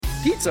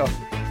Pizza.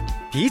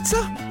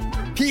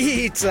 Pizza?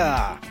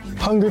 Pizza!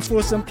 Hungry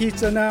for some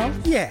pizza now?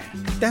 Yeah,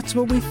 that's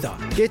what we thought.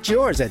 Get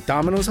yours at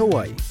Domino's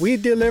Hawaii. We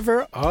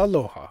deliver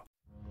aloha.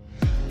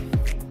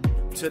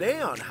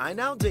 Today on High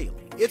Now Daily,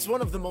 it's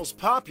one of the most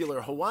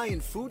popular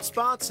Hawaiian food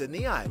spots in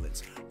the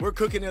islands. We're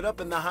cooking it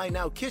up in the High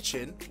Now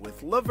kitchen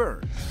with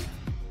Laverne's.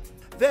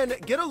 Then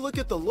get a look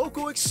at the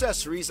local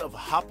accessories of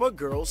Hapa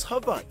Girls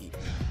Hawaii.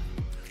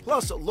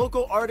 Plus,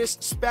 local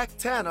artist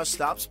Spectana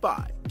stops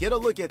by. Get a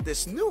look at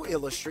this new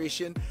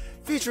illustration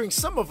featuring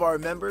some of our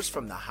members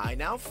from the High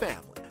Now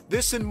family.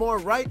 This and more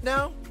right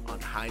now on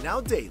High Now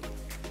Daily.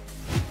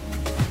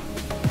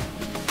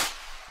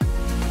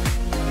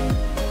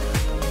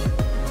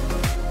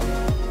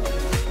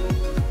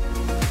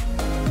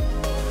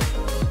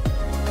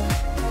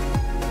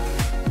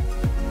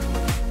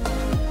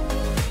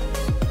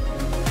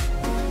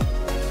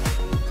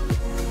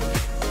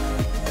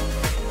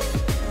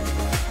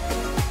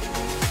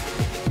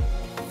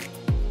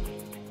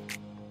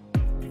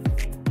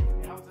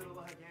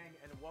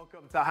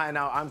 To High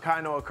Now, I'm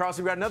Kainoa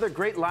Carlson. We've got another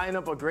great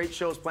lineup of great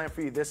shows planned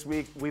for you this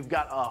week. We've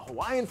got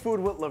Hawaiian food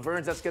with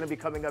Laverne's that's going to be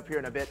coming up here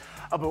in a bit.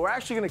 But we're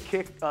actually going to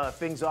kick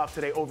things off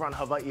today over on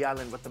Hawaii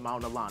Island with the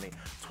Mauna Lani.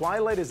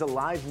 Twilight is a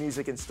live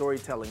music and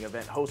storytelling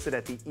event hosted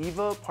at the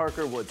Eva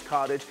Parker Woods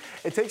Cottage.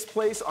 It takes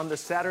place on the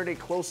Saturday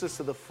closest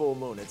to the full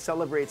moon. It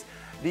celebrates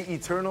the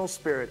eternal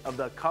spirit of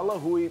the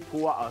Kalahui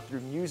Pua'a through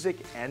music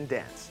and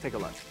dance. Take a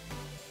look.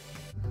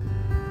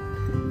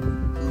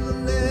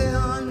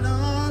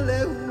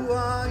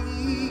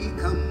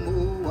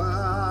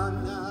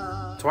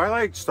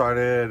 Twilight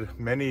started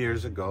many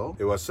years ago.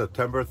 It was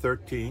September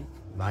 13th,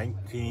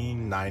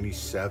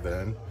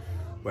 1997,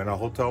 when a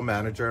hotel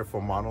manager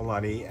from Mauna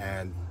Lani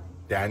and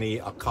Danny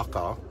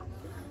Akaka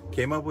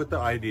came up with the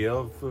idea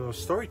of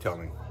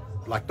storytelling,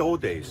 like the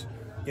old days.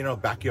 You know,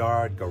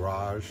 backyard,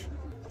 garage,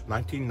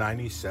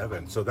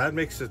 1997. So that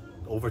makes it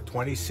over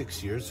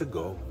 26 years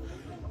ago.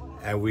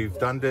 And we've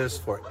done this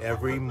for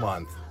every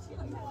month,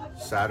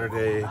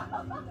 Saturday,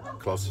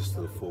 closest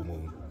to the full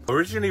moon.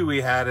 Originally,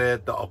 we had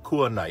it the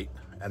Akua night.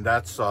 And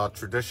that's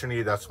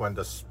traditionally, that's when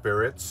the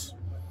spirits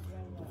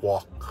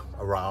walk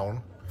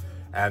around.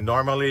 And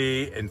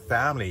normally in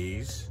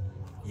families,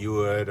 you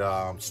would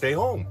stay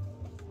home.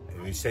 And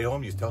when you stay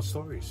home, you tell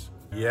stories.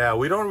 Yeah,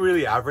 we don't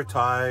really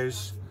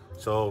advertise.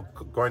 So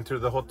going through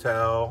the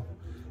hotel,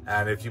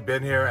 and if you've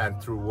been here and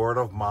through word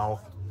of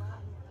mouth,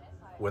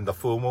 when the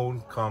full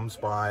moon comes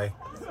by,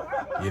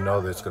 you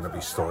know there's going to be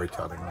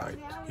storytelling night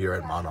here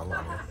at Mauna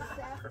Lani.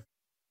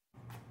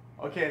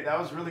 Okay, that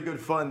was really good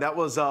fun. That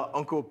was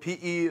Uncle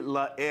Pi'i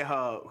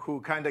La'eha,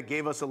 who kind of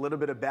gave us a little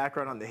bit of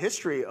background on the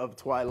history of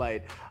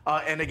Twilight.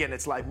 And again,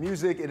 it's live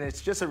music, and it's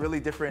just a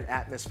really different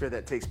atmosphere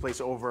that takes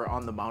place over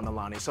on the Mauna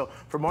Lani. So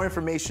for more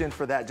information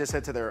for that, just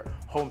head to their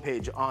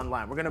homepage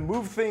online. We're gonna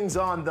move things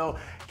on though.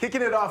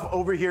 Kicking it off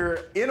over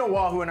here in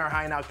Oahu in our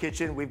High Now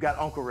kitchen, we've got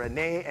Uncle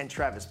Rene and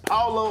Travis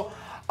Paulo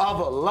of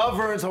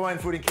Laverne's Hawaiian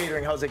Food and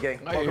Catering. How's it,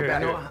 gang? Welcome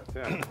back.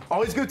 Yeah.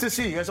 Always good to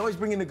see you. You guys always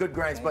bring in the good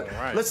grinds. But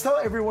let's tell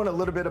everyone a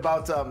little bit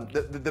about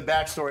the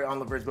backstory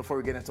on Laverne's before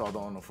we get into all the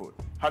Ono food.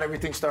 How did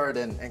everything start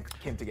and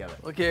came together?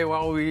 Okay,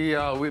 well,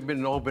 we've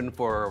been open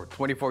for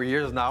 24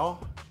 years now.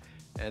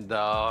 And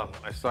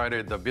I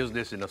started the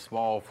business in a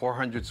small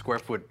 400 square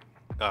foot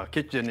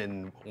kitchen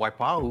in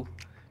Waipahu,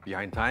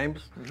 behind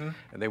Times.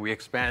 And then we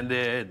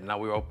expanded. And now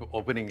we're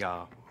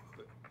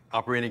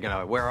operating in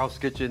a warehouse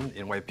kitchen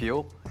in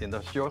Waipio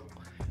Industrial.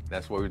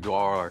 That's where we do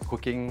all our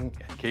cooking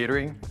and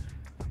catering.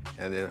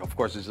 And then, of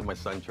course, this is my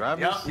son,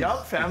 Travis.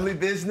 Yep, family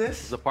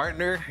business. He's a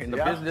partner in the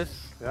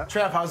business. Yeah.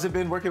 Trav, how's it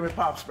been working with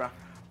Pops, bro?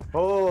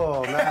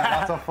 Oh, man,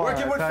 lots of fun.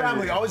 Working with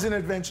family, always an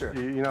adventure.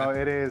 You know,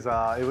 it is.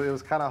 It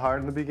was kind of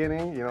hard in the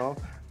beginning, you know,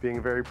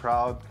 being very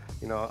proud.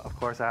 You know, of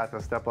course, I had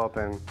to step up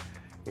and,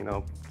 you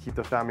know, keep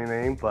the family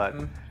name, but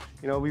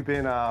you know, we've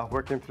been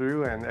working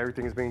through and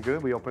everything has been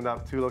good. We opened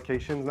up 2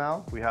 locations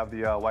now. We have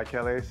the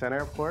Waikele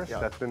Center, of course.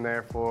 That's been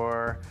there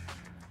for,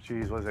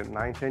 geez, was it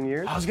 9-10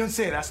 years? I was gonna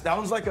say, that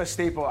one's like a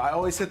staple. I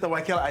always hit the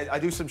Waikele. I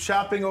do some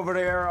shopping over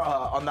there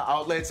on the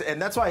outlets.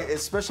 And that's why,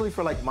 especially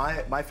for like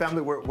my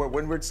family, we're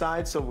Windward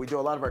side. So we do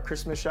a lot of our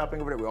Christmas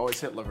shopping over there. We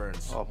always hit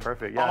Laverne's. Oh,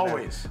 perfect. Yeah,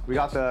 always. We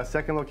got the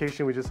second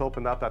location we just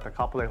opened up at the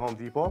Kapolei Home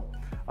Depot.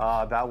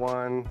 That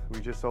one we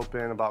just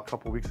opened about a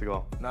couple weeks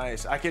ago.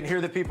 Nice. I can hear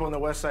the people on the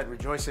west side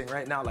rejoicing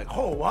right now, like,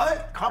 oh,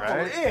 what?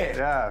 Kapolei? Right?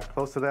 Yeah,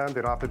 close to them.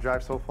 They don't have to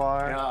drive so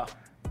far. Yeah.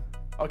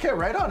 Okay,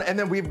 right on. And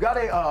then we've got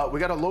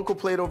a local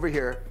plate over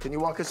here. Can you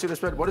walk us through the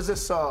spread? What is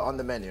this on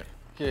the menu?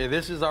 Okay,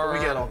 this is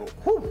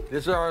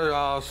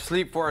our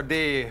sleep for a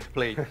day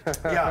plate.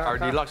 Our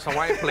deluxe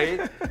Hawaiian plate.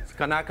 It's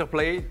Kanaka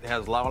plate. It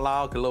has lau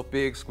lau, kilo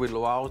pig, squid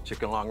luau,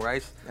 chicken long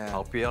rice,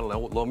 halpia,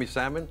 lomi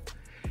salmon.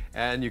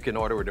 And you can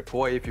order with the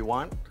poi if you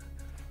want.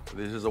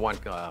 This is the one.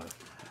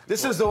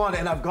 This is the one,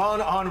 and I've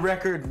gone on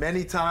record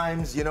many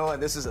times, you know,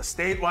 and this is a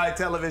statewide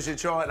television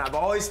show, and I'm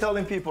always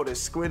telling people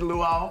this squid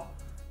luau,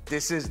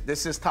 this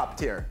is top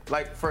tier.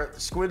 Like for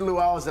squid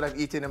luau's that I've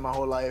eaten in my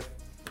whole life,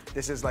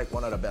 this is like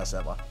one of the best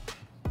ever.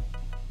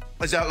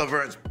 It's at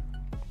Laverne's.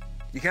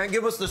 You can't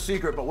give us the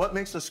secret, but what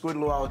makes the squid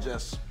luau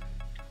just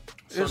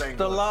so It's dang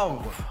the good?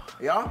 love.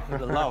 Yeah?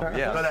 The love,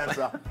 yeah. Good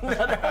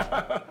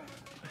answer.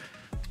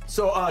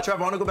 So,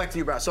 Trevor, I want to go back to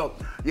you, bro. So,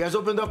 you guys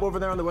opened up over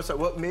there on the west side.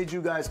 What made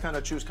you guys kind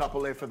of choose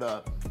Kapolei for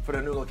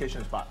the new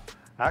location spot?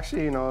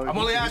 Actually, you know, I'm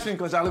only asking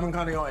because I live in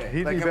Kaneohe.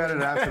 he'd be better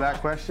to answer that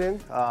question.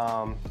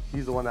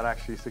 He's the one that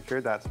actually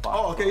secured that spot.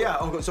 Oh, okay, yeah.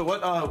 Okay, so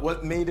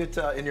what made it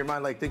in your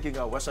mind, like thinking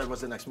Westside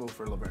was the next move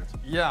for Laverne?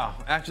 Yeah,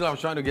 actually, I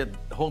was trying to get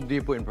Home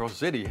Depot in Pro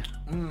City,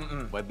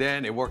 but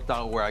then it worked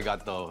out where I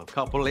got the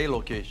Kapolei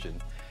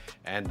location,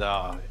 and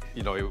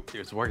you know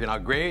it's working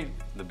out great.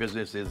 The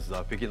business is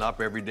picking up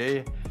every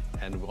day,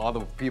 and all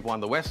the people on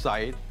the west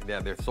side,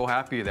 they're so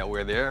happy that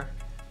we're there.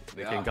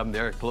 They can come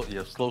there,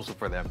 it's closer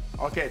for them.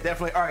 Okay,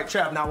 definitely. All right,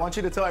 Trav, now I want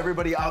you to tell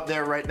everybody out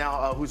there right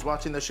now who's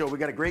watching the show, we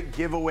got a great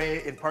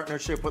giveaway in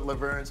partnership with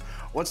Laverne's.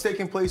 What's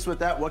taking place with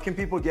that? What can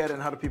people get and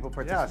how do people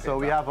participate? Yeah, so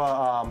we have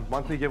a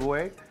monthly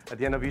giveaway at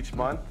the end of each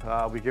month.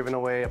 We're giving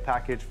away a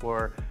package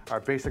for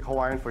our basic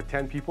Hawaiian for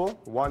 10 people,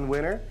 one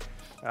winner.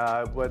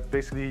 But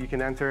basically you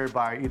can enter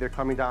by either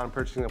coming down and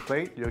purchasing a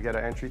plate, you'll get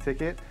an entry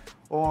ticket,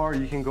 or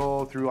you can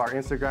go through our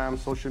Instagram,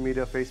 social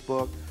media,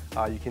 Facebook,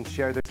 you can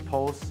share this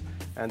post.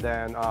 And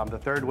then the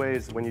third way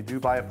is when you do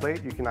buy a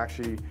plate, you can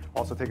actually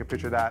also take a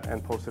picture of that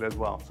and post it as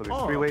well. So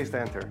there's 3 ways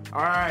to enter.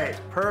 All right,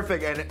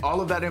 perfect. And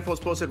all of that info is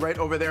posted right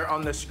over there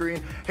on the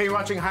screen. Hey, you're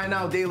watching High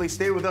Now Daily.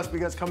 Stay with us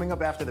because coming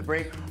up after the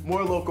break,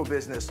 more local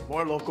business,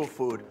 more local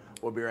food.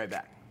 We'll be right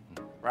back.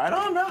 Right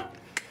on, bro.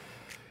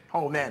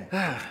 Oh, man.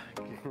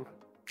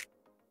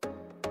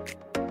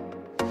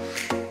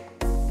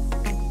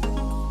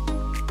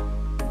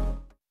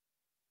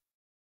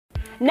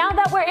 Now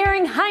that we're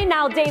airing High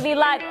Now Daily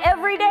live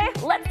every day,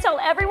 let's tell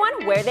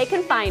everyone where they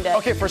can find us.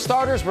 Okay, for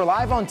starters, we're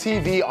live on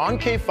TV on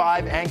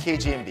K5 and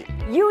KGMB.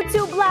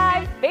 YouTube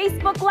Live,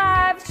 Facebook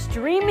Live,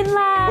 streaming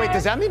live. Wait,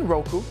 does that mean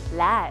Roku?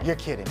 Live. You're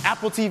kidding.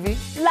 Apple TV?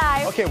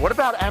 Live. Okay, what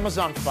about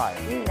Amazon Fire?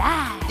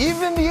 Live.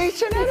 Even the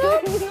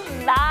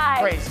H&M? Live.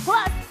 Crazy.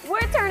 Plus,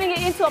 we're turning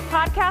it into a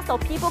podcast so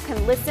people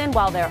can listen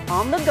while they're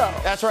on the go.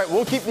 That's right.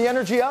 We'll keep the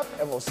energy up,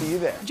 and we'll see you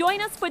there.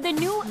 Join us for the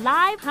new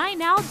live High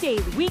Now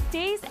Daily,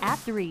 weekdays at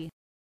 3.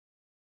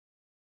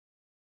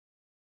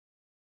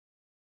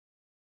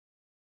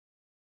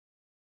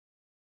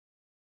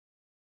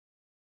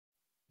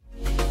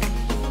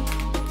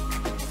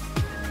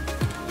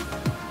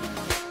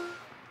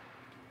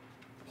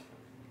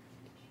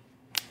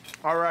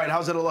 All right,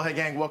 how's it, Aloha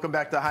gang? Welcome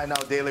back to High Now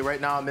Daily. Right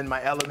now, I'm in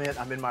my element.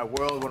 I'm in my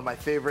world. One of my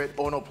favorite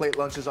Ono plate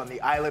lunches on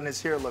the island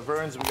is here,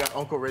 Laverne's. We got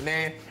Uncle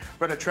Rene,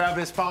 brother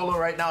Travis, Paulo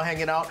right now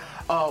hanging out.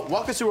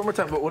 Walk us through one more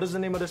time. What is the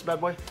name of this bad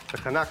boy? The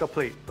Kanaka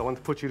plate, the one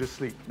to put you to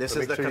sleep. This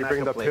so is make the sure Kanaka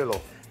you bring the plate.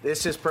 pillow.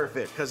 This is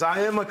perfect, because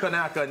I am a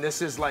Kanaka, and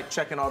this is like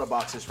checking all the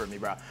boxes for me,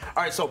 bro. All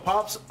right, so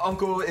Pop's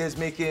uncle is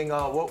making,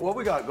 what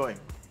we got going?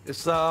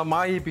 It's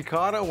mahi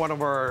picada, one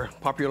of our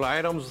popular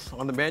items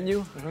on the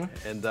menu,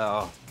 and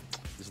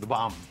it's the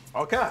bomb.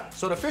 Okay,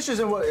 so the fish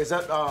is in what, is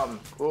that,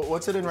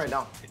 what's it in right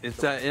now?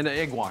 It's in an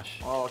egg wash.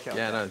 Oh, okay.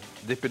 Yeah, and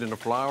dip it in the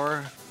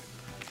flour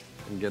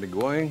and get it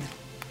going.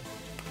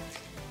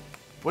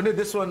 When did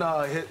this one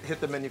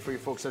hit the menu for you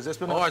folks? Has this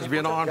been Oh, it's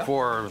been on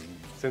for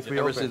Since we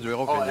ever opened. since we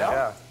opened. Oh, yeah?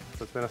 Yeah,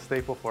 so it's been a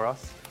staple for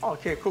us.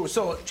 Okay, cool.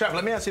 So, Trav,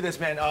 let me ask you this,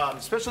 man.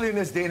 Especially in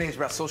this day and age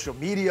about social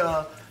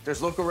media,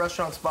 there's local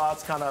restaurant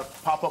spots kind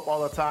of pop up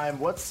all the time.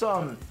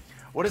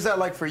 What is that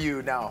like for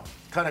you now?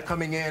 Kind of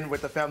coming in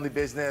with the family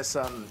business,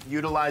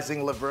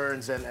 utilizing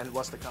Laverne's and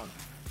what's to come?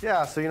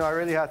 Yeah, so I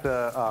really had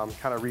to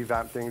kind of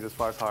revamp things as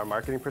far as how our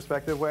marketing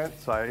perspective went.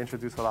 So I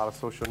introduced a lot of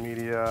social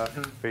media,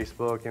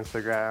 Facebook,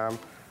 Instagram,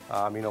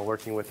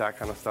 working with that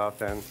kind of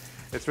stuff, and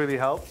it's really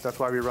helped. That's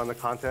why we run the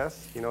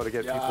contest, to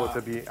get people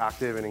to be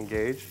active and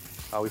engaged.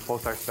 We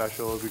post our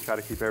specials. We try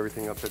to keep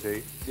everything up to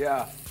date.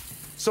 Yeah.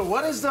 So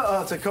what is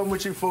to come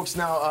with you folks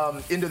now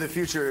into the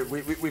future?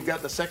 We've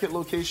got the second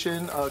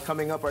location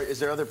coming up. Is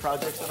there other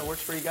projects in the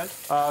works for you guys?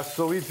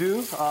 So we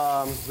do.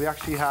 We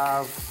actually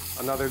have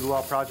another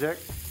luau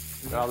project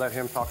that I'll let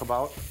him talk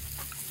about.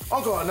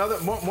 Uncle,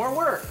 more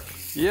work.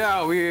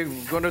 Yeah, we're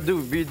gonna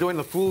be doing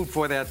the food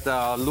for that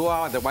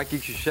luau, the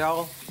Waikiki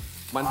Shell,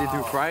 Monday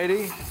through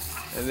Friday,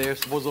 and they're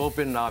supposed to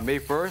open May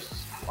 1st.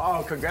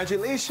 Oh,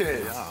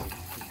 congratulations. Yeah.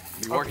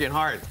 You're working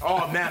hard.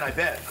 Oh man, I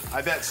bet.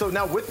 So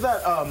now with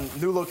that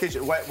new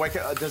location,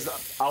 does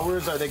the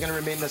hours, are they going to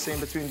remain the same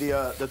between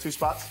the two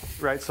spots?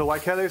 Right. So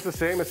Waikele is the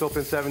same. It's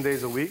open 7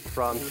 days a week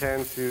from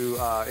 10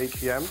 to 8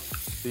 p.m.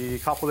 The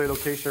Kapolei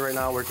location right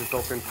now, we're just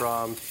open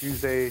from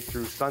Tuesday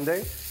through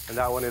Sunday, and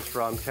that one is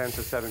from 10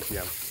 to 7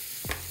 p.m.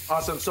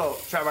 Awesome. So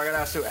Trevor, I got to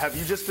ask you, have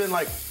you just been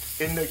like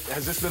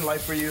has this been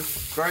life for you?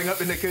 Growing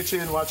up in the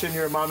kitchen, watching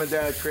your mom and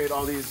dad create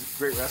all these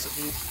great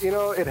recipes?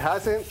 It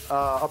hasn't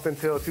up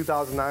until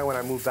 2009 when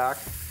I moved back.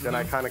 Then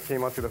I kind of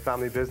came onto the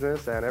family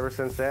business, and ever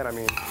since then,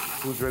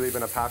 food's really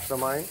been a passion of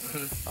mine.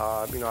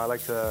 I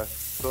like to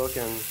cook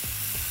and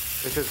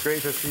it's just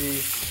great to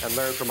see and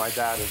learn from my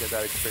dad and get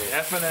that experience.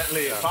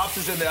 Definitely. Yeah. Pops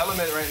is in the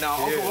element right now.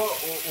 Uncle,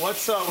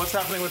 what's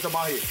happening with the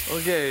mahi?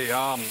 Okay,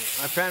 I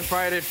pan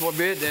fried it for a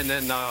bit and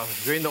then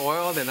drain the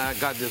oil. Then I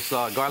got this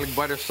garlic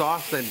butter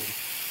sauce and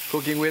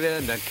cooking with it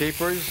and then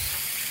capers.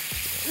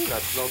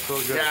 That smells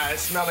so good. Yeah,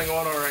 it's smelling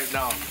ono right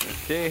now.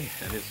 Okay,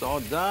 and it's all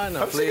done.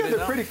 Comes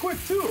together pretty quick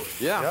too.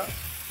 Yeah.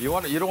 You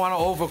don't want to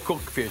overcook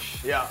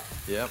fish. Yeah.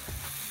 Yep.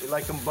 You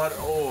like them butter.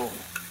 Oh.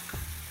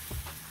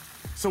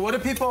 So what do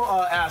people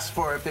ask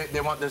for if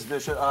they want this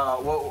dish?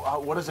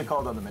 What is it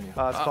called on the menu?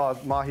 It's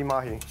called mahi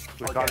mahi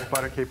with garlic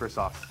butter caper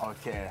sauce.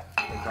 Okay.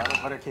 The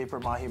garlic butter caper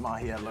mahi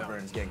mahi at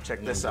Laverne's, gang.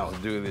 Check this out.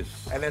 Let's do this.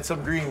 And then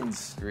some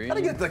greens.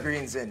 Gotta get the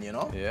greens in, you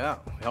know? Yeah,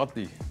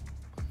 healthy.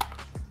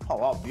 Oh,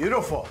 wow,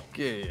 beautiful.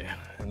 Okay,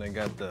 and I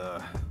got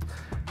the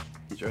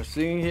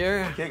dressing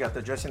here. Okay, got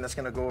the dressing that's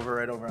gonna go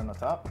right over on the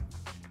top.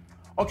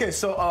 Okay,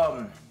 so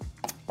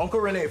Uncle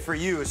Rene, for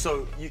you,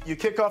 so you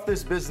kick off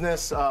this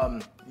business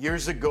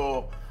years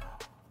ago.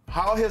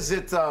 How has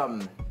it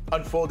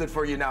unfolded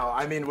for you now?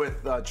 I mean,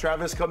 with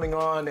Travis coming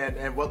on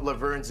and what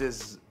Laverne's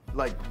is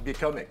like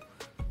becoming.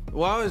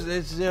 Well,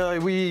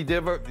 we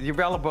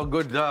develop a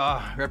good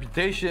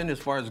reputation as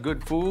far as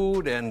good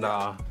food and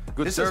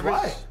good service. This is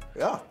why,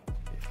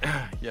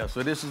 yeah,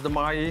 so this is the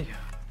mahi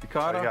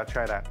piccata. You gotta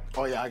try that.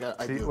 Oh yeah,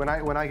 I do. When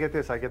I get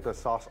this, I get the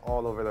sauce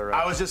all over the rest.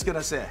 I was just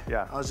gonna say.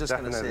 Yeah, I was just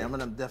gonna say. I'm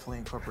gonna definitely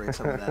incorporate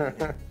some of that in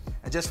here.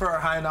 And just for our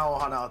Hai Nao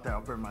Ohana out there, I'll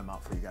burn my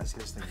mouth for you guys.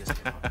 This thing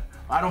just came out.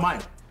 I don't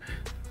mind.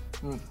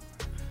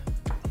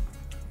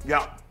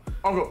 Yeah,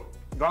 Uncle,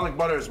 garlic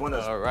butter is one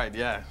of. All right,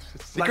 yeah.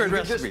 Secret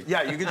recipe.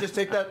 You could just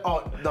take that.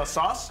 Oh, the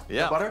sauce.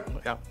 Yeah. The butter.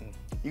 Yeah.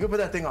 You can put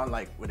that thing on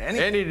like with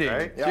anything. Anything.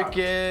 Right?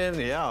 Chicken.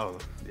 Yeah.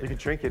 You can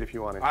drink it if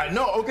you want it. I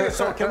know. Okay,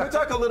 so can we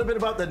talk a little bit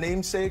about the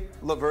namesake,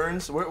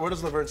 Laverne's? Where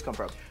does Laverne's come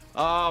from?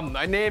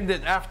 I named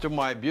it after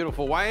my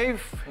beautiful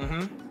wife,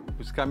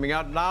 who's coming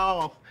out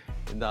now.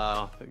 And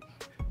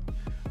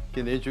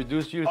can I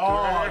introduce you to her?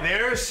 Oh,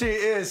 there she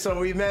is. So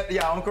we met,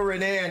 Uncle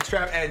Rene and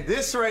Trav. And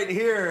this right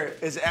here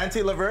is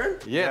Auntie Laverne?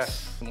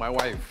 Yes, my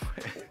wife.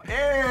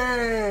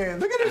 Hey,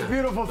 look at this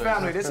beautiful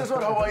family. This is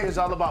what Hawaii is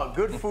all about.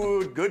 Good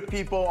food, good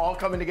people, all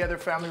coming together,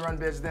 family-run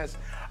business.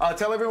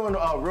 Tell everyone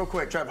real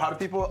quick, Trav, how do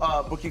people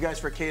book you guys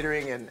for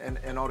catering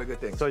and all the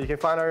good things? So you can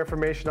find our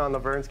information on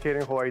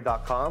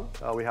lavernescateringhawaii.com.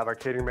 We have our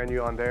catering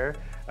menu on there,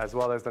 as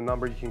well as the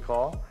number you can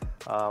call.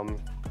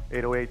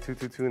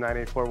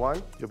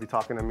 808-222-9841. You'll be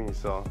talking to me,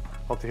 so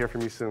hope to hear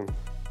from you soon.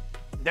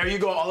 There you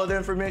go, all of the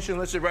information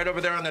listed right over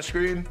there on the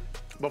screen.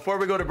 Before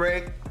we go to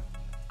break,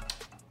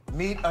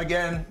 meet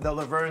again the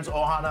Laverne's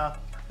Ohana,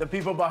 the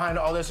people behind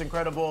all this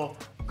incredible,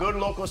 good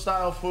local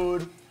style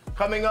food.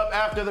 Coming up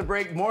after the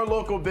break, more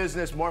local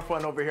business, more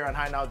fun over here on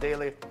Hai Nao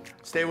Daily.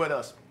 Stay with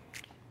us.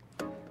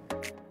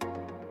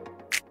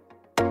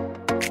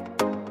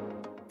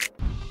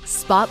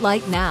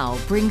 Spotlight Now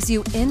brings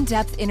you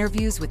in-depth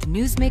interviews with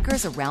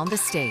newsmakers around the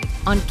state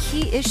on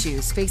key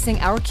issues facing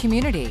our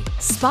community.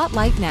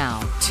 Spotlight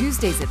Now,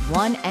 Tuesdays at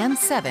 1 and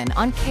 7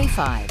 on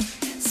K5.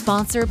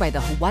 Sponsored by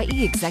the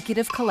Hawaii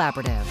Executive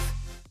Collaborative.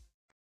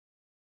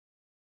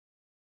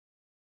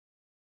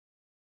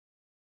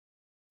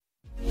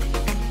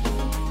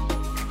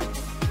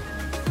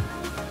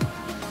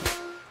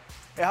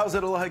 Hey, how's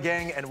it, Aloha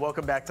gang, and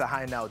welcome back to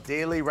Hai Nao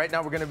Daily. Right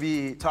now we're going to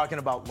be talking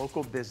about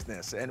local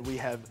business, and we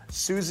have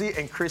Susie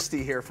and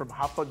Christy here from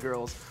Hapa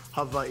Girls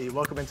Hawaii.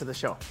 Welcome into the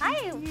show.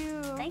 Hi.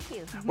 Thank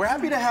you. We're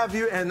happy to have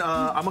you, and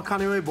I'm a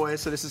Kaneohe boy,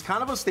 so this is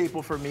kind of a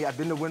staple for me. I've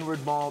been to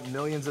Windward Mall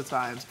millions of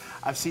times.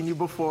 I've seen you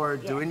before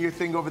doing your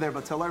thing over there,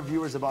 but tell our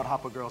viewers about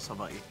Hapa Girls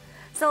Hawaii.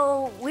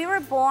 So we were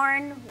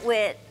born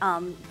with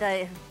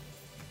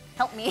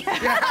help me.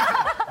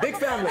 Big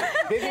family,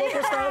 big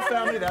local style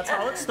family. That's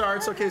how it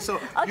starts. Okay, so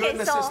you and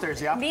the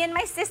sisters, yeah? Me and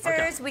my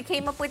sisters, we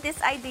came up with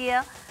this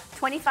idea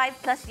 25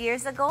 plus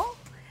years ago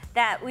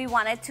that we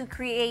wanted to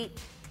create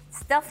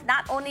stuff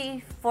not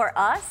only for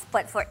us,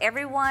 but for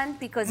everyone,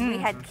 because we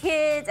had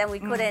kids and we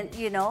couldn't,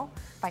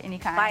 buy any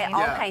kind. Buy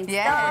all kinds of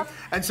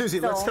stuff. And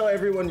Susie, let's tell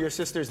everyone your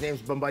sister's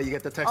names. Bombay, you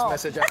get the text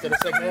message after the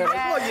segment.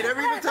 Oh, you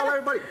never even tell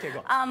everybody. Okay,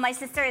 go. My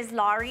sister is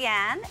Laurie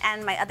Ann,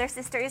 and my other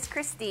sister is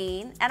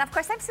Christine, and of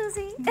course I'm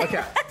Susie.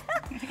 Okay.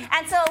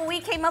 And so we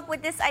came up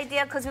with this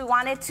idea because we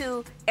wanted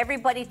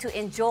everybody to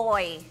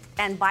enjoy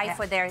and buy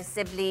for their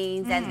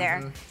siblings and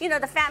their,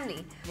 the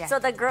family. Yeah. So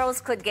the girls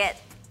could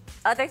get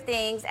other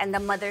things and the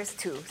mothers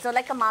too. So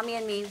like a mommy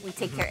and me, we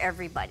take care of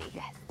everybody.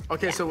 Yes.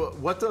 Okay, so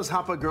what does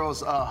Hapa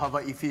Girls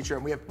Hawaii feature?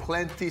 And we have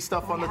plenty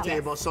stuff on the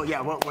table. So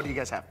what do you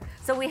guys have?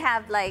 So we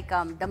have like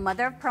the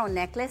mother of pearl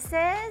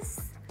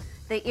necklaces,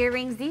 the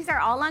earrings. These are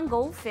all on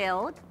gold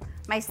filled.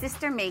 My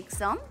sister makes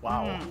them.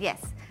 Wow.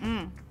 Yes.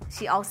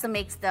 She also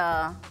makes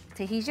the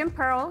Tahitian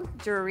pearl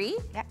jewelry.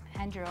 Yep,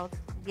 hand drilled.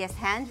 Yes,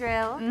 hand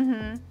drilled.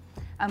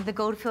 The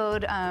gold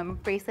filled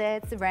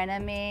bracelets Rena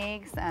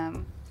makes.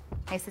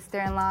 My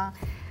sister-in-law.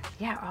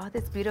 Yeah, all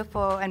this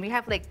beautiful. And we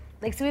have like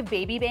like, so we have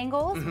baby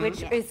bangles,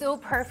 which is so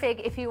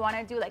perfect if you want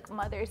to do like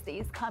Mother's Day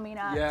is coming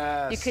up.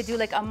 Yes. You could do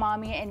like a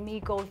mommy and me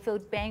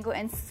gold-filled bangle,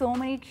 and so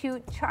many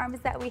cute charms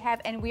that we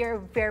have, and we are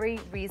very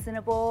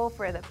reasonable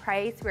for the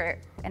price.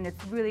 And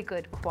it's really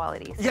good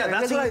quality. So yeah,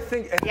 that's really, what I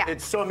think. And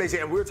it's so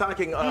amazing. And we were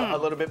talking a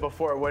little bit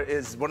before what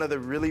is one of the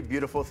really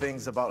beautiful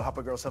things about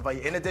Hapa Girls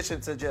Hawaii, in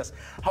addition to just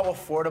how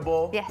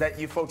affordable that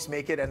you folks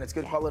make it, and it's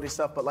good quality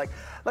stuff. But like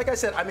I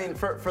said, I mean,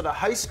 for the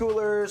high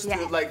schoolers,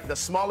 to like the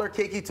smaller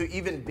keiki, to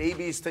even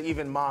babies, to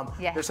even mom,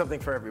 there's something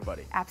for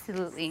everybody.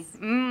 Absolutely.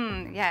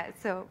 Yeah,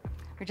 so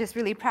we're just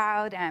really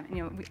proud.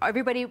 You know,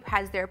 everybody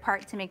has their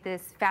part to make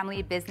this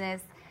family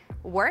business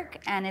work,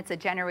 and it's a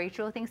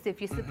generational thing. So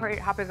if you support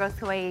Hapa Girls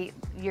Hawaii,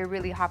 you're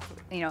really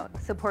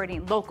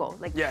supporting local,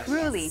 like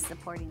truly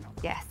supporting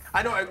local. Yes.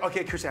 I know.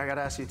 Okay, Chrissy, I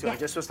gotta ask you too. I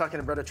just was talking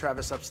to Brother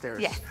Travis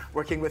upstairs. Yes.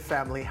 Working with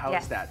family. How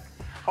is that?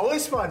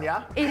 Always fun,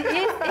 yeah? It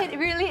is. It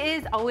really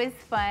is always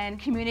fun.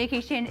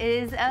 Communication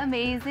is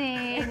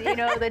amazing. You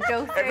know, the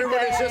jokes are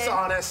Everybody's good. just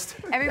honest.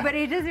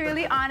 Everybody's just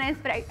really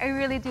honest, but I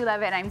really do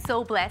love it. I'm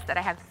so blessed that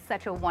I have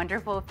such a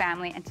wonderful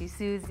family. Auntie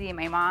Susie,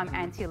 my mom,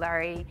 Auntie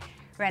Laurie,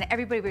 Ren,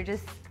 everybody,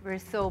 we're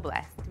so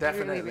blessed.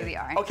 Definitely. We really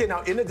are. Okay,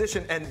 now in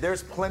addition, and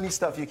there's plenty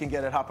stuff you can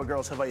get at Hapa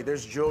Girls Hawaii.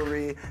 There's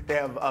jewelry, they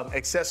have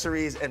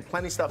accessories, and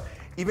plenty stuff.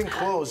 Even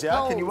clothes,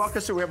 yeah? Can you walk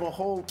us through? We have a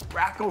whole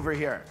rack over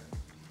here.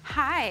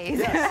 Hi.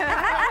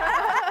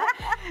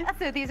 Yes.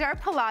 So these are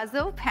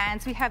palazzo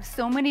pants. We have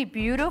so many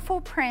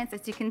beautiful prints.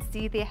 As you can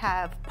see, they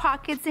have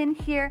pockets in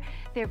here.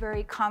 They're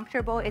very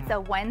comfortable. It's a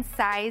one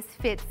size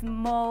fits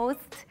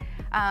most.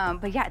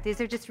 But yeah,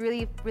 these are just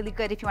really, really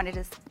good if you want to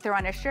just throw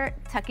on a shirt,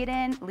 tuck it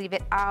in, leave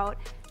it out.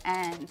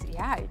 And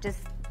yeah, just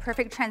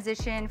perfect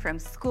transition from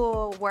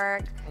school,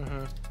 work,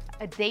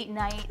 a date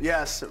night.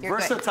 Yes,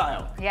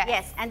 versatile.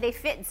 Yes, and they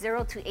fit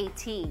 0 to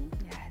 18.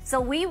 Yes. So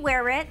we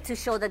wear it to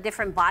show the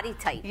different body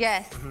types.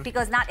 Yes.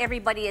 Because not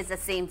everybody is the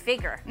same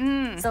figure.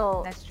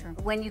 So that's true.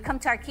 When you come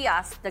to our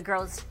kiosk, the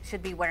girls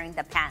should be wearing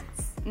the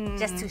pants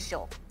just to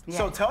show.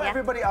 So tell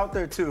everybody out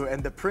there too,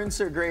 and the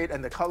prints are great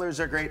and the colors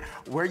are great,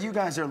 where you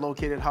guys are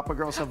located, Hapa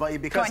Girls Hawaii,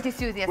 because Auntie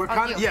Susie, we're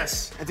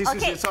yes, Auntie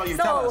Susie, it's all you.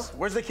 So tell us,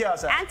 where's the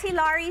kiosk at? Auntie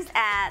Laurie's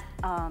at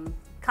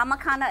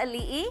Kamakana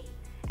Ali'i.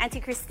 Auntie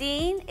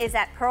Christine is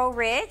at Pearl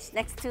Ridge,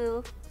 next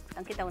to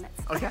Dunkin'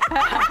 Donuts. Okay.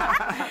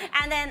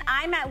 And then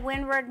I'm at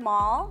Windward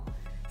Mall.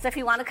 So if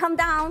you want to come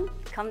down,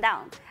 come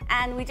down.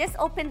 And we just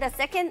opened the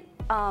second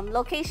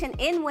location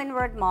in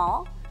Windward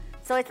Mall.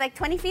 So it's like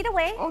 20 feet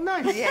away. Oh,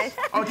 nice. Yes.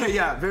 Okay,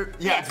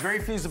 it's very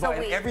feasible. So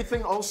and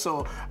everything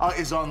also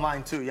is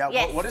online too. Yeah.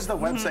 Yes. What is the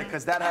website?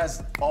 Because that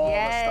has all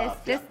the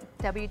stuff. Just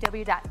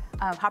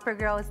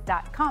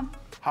www.hoppergirls.com.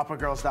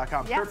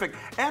 Hoppergirls.com. Yeah. Perfect.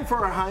 And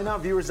for our Haina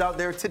viewers out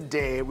there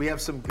today, we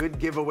have some good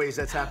giveaways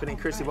that's happening.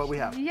 Chrissy, what we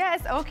have?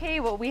 Yes,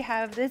 okay, well, we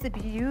have this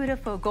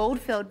beautiful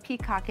gold-filled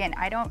peacock, and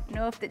I don't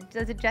know if it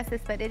does it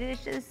justice, but it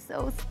is just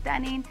so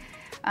stunning.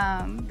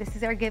 This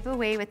is our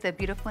giveaway with the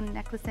beautiful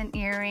necklace and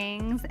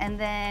earrings, and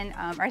then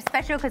our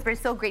special, because we're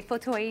so grateful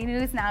to Hawaii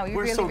News now.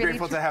 We're so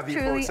grateful to have you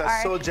folks.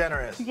 That's so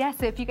generous. Yes,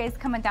 so if you guys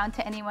come on down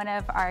to any one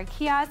of our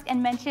kiosks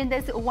and mention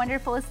this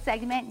wonderful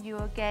segment, you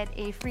will get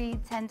a free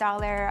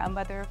 $10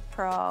 mother of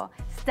pearl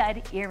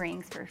stud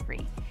earrings for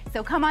free.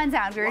 So come on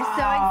down. We're so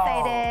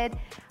excited.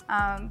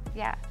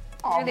 Yeah.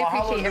 Really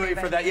appreciate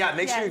everybody. For that. Yeah,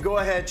 make sure you go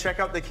ahead, check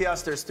out the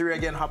kiosk. There's 3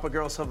 again, Hapa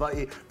Girls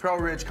Hawaii, Pearl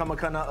Ridge,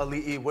 Kamakana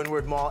Ali'i,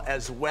 Windward Mall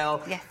as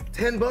well. Yes.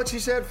 $10 you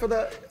said for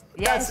the...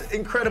 Yes. That's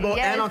incredible.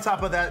 Yes. And on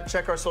top of that,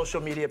 check our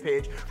social media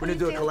page. We're going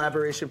to do a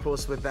collaboration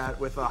post with that,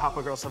 with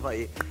Hapa Girls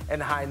Hawaii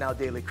and Hi Now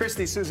Daily.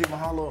 Christy, Susie,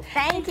 mahalo.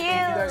 Thank you. Thank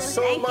you guys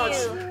so much.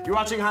 You're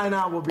watching Hi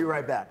Now. We'll be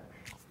right back.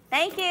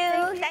 Thank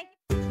you. Thank you.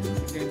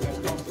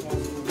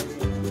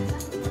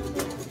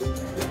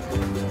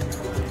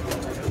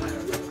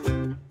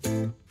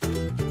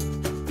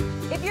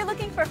 If you're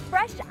looking for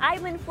fresh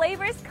island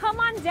flavors, come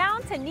on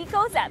down to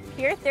Nico's at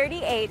Pier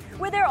 38,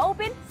 where they're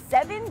open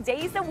 7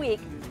 days a week.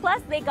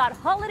 Plus, they got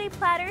holiday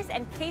platters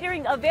and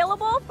catering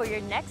available for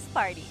your next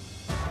party.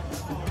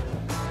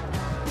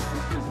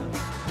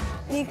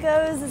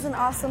 Nico's is an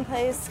awesome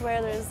place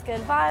where there's good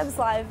vibes,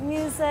 live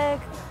music.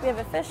 We have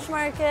a fish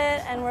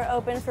market, and we're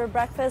open for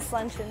breakfast,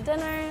 lunch, and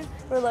dinner.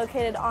 We're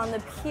located on the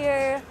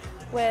pier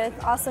with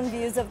awesome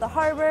views of the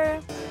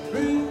harbor.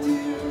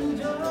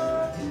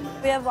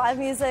 We have live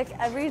music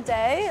every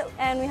day,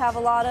 and we have a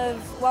lot of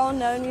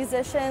well-known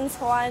musicians,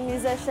 Hawaiian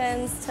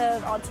musicians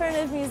to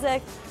alternative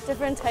music,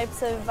 different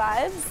types of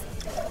vibes.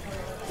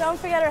 Don't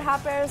forget our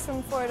happy hours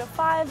from 4 to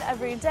 5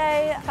 every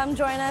day. Come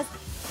join us.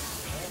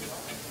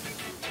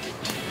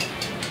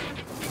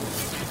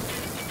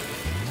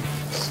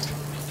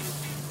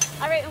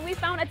 All right, and we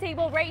found a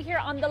table right here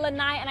on the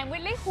lanai, and I'm with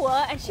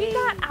Lehua, and she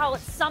got out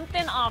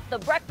something off the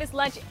breakfast,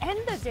 lunch, and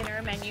the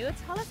dinner menu.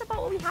 Tell us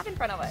about what we have in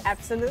front of us.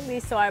 Absolutely.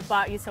 So I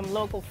bought you some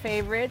local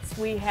favorites.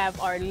 We have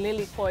our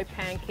lily koi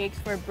pancakes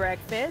for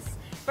breakfast.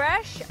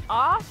 Fresh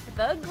off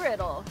the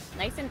griddle.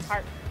 Nice and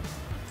tart.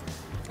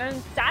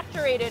 And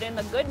saturated in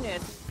the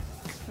goodness.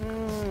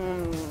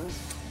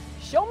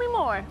 Show me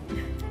more.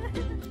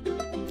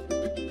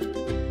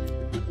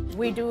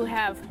 We do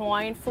have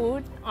Hawaiian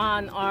food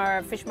on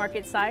our fish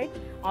market side.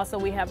 Also,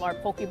 we have our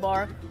poke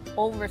bar,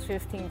 over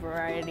 15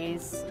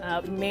 varieties,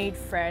 made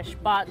fresh,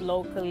 bought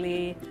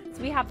locally.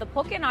 So we have the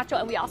poke nacho,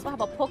 and we also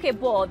have a poke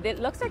bowl. It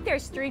looks like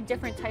there's 3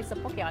 different types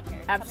of poke on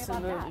here.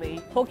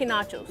 Absolutely. Poke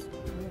nachos,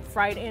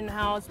 fried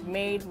in-house,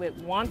 made with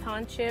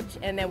wonton chips,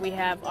 and then we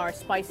have our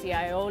spicy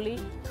aioli,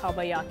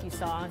 kabayaki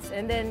sauce,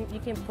 and then you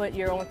can put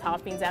your own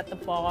toppings at the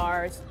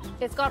bars.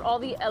 It's got all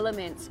the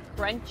elements,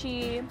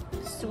 crunchy,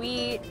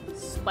 sweet,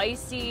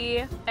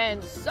 spicy,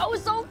 and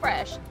so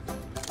fresh.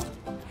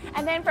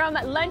 And then from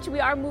lunch, we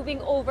are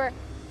moving over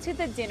to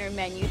the dinner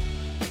menu.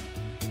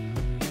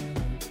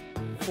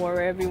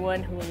 For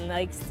everyone who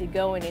likes to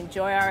go and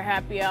enjoy our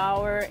happy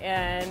hour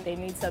and they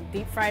need some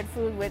deep fried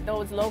food with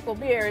those local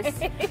beers.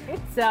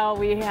 So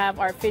we have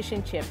our fish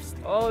and chips.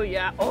 Oh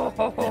yeah.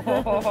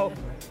 Oh.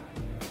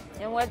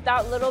 And with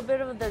that little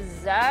bit of the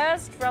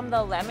zest from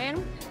the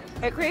lemon,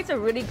 it creates a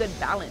really good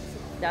balance.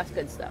 That's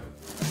good stuff.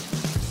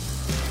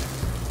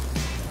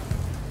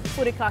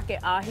 Furikake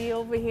ahi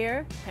over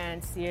here,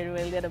 pan-seared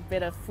with a little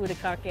bit of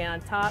furikake on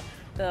top,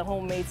 the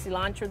homemade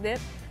cilantro dip.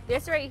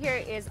 This right here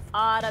is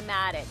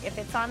automatic. If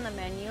it's on the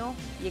menu,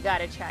 you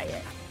gotta try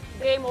it.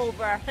 Game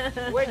over.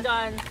 We're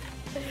done.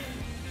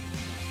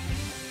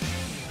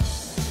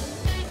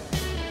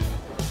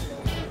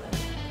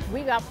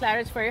 We got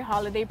platters for your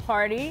holiday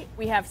party.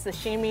 We have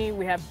sashimi,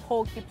 we have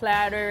poke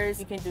platters.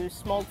 You can do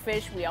smoked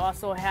fish. We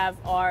also have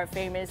our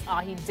famous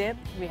ahi dip.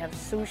 We have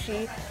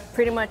sushi,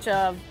 pretty much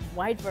a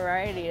wide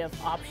variety of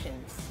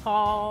options.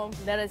 Call,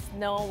 let us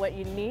know what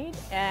you need,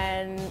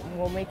 and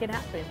we'll make it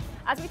happen.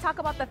 As we talk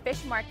about the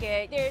fish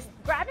market, there's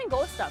grab and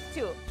go stuff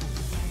too.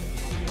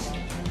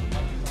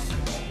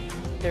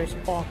 There's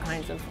all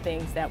kinds of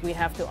things that we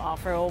have to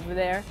offer over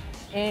there,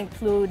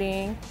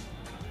 including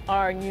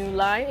our new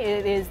line.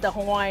 It is the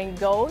Hawaiian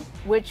Gold,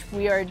 which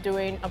we are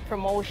doing a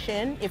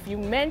promotion. If you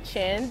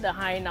mention the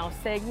High Now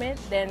segment,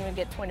 then we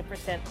get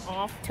 20%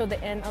 off till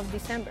the end of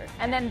December.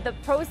 And then the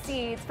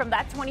proceeds from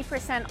that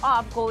 20%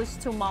 off goes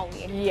to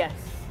Maui. Yes.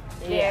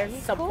 Yes.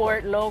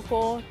 Support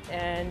local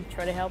and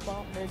try to help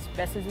out as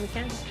best as we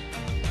can.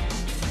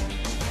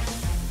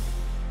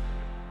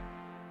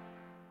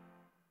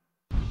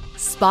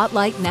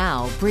 Spotlight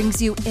Now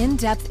brings you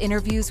in-depth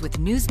interviews with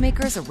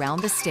newsmakers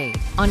around the state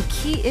on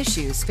key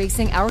issues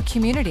facing our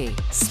community.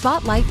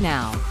 Spotlight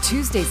Now,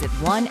 Tuesdays at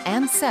 1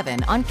 and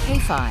 7 on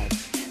K5.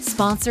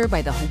 Sponsored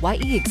by the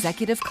Hawaii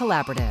Executive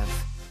Collaborative.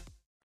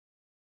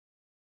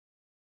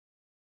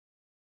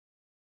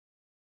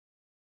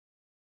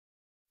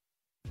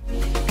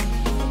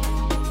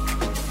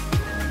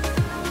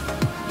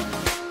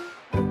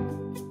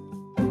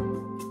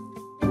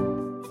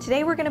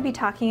 Today we're going to be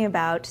talking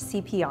about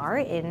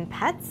CPR in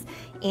pets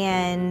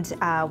and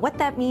what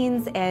that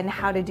means and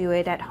how to do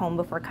it at home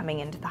before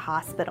coming into the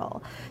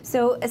hospital.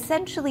 So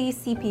essentially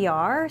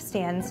CPR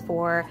stands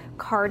for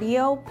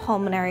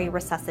cardiopulmonary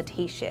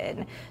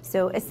resuscitation.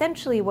 So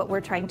essentially what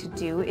we're trying to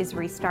do is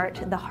restart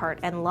the heart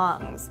and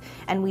lungs.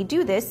 And we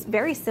do this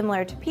very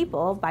similar to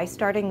people by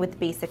starting with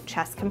basic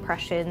chest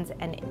compressions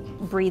and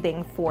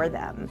breathing for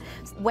them.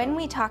 When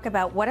we talk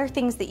about what are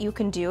things that you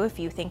can do if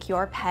you think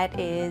your pet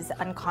is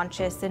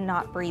unconscious and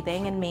not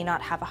breathing and may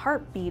not have a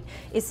heartbeat,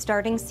 is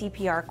starting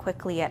CPR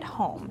quickly at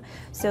home.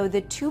 So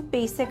the 2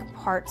 basic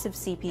parts of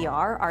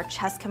CPR are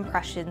chest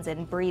compressions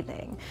and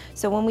breathing.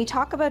 So when we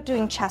talk about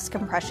doing chest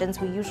compressions,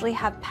 we usually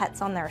have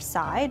pets on their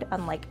side,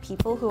 unlike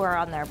people who are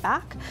on their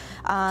back.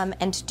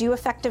 And to do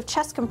effective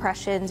chest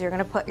compressions, you're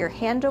going to put your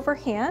hand over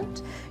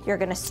hand, you're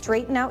going to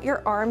straighten out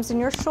your arms and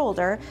your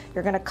shoulder,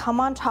 you're going to come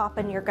on top,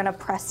 and you're going to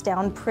press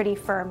down pretty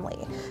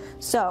firmly.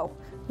 So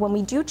when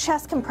we do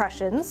chest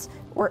compressions,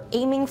 we're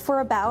aiming for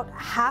about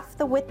half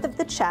the width of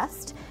the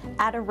chest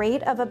at a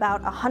rate of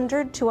about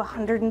 100 to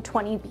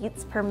 120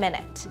 beats per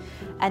minute.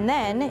 And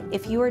then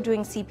if you are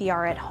doing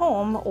CPR at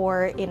home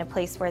or in a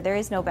place where there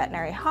is no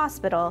veterinary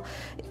hospital,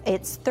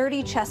 it's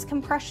 30 chest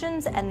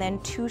compressions and then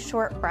 2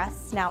 short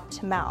breaths snout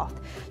to mouth.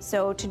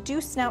 So to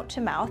do snout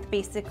to mouth,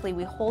 basically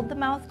we hold the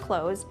mouth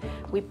closed,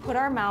 we put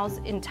our mouths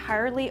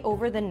entirely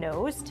over the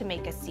nose to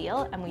make a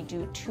seal, and we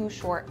do 2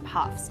 short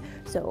puffs.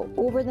 So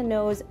over the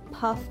nose,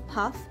 puff,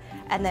 puff,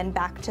 and then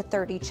back to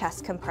 30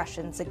 chest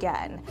compressions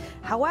again.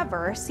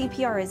 However,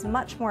 CPR is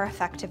much more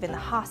effective in the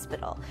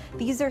hospital.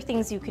 These are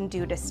things you can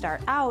do to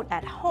start out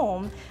at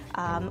home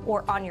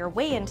or on your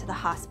way into the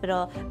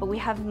hospital, but we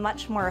have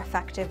much more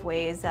effective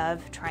ways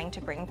of trying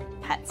to bring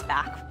pets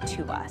back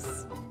to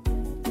us.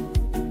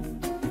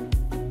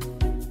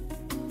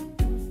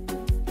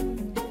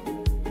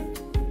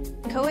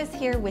 Ko is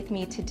here with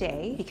me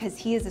today because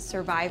he is a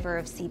survivor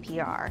of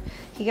CPR.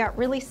 He got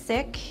really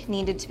sick,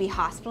 needed to be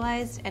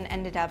hospitalized, and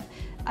ended up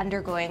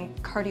undergoing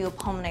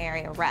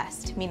cardiopulmonary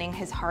arrest, meaning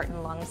his heart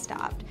and lungs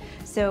stopped.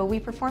 So we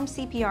performed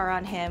CPR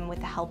on him with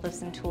the help of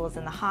some tools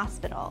in the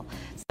hospital.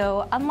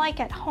 So unlike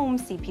at home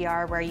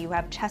CPR, where you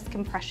have chest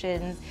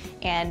compressions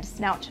and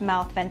snout to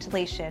mouth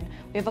ventilation,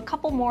 we have a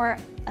couple more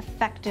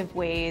effective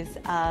ways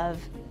of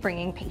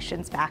bringing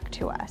patients back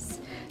to us.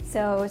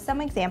 So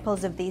some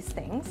examples of these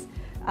things.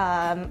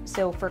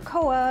 So for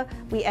Koa,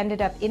 we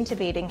ended up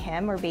intubating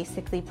him, or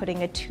basically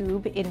putting a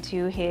tube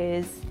into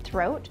his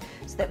throat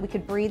so that we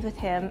could breathe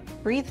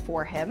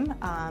for him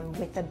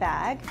with a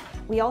bag.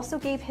 We also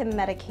gave him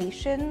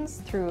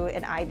medications through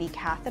an IV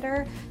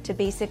catheter to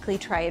basically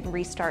try and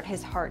restart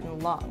his heart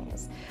and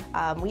lungs.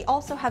 We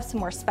also have some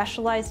more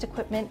specialized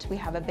equipment. We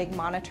have a big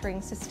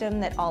monitoring system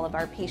that all of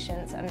our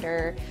patients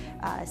under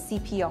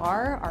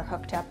CPR are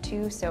hooked up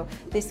to. So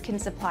this can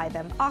supply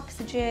them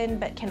oxygen,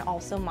 but can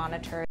also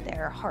monitor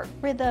their heart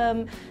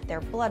rhythm,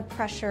 their blood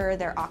pressure,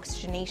 their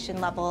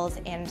oxygenation levels,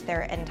 and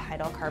their end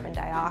tidal carbon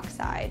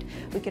dioxide.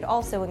 We could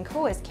also, in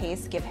Koa's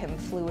case, give him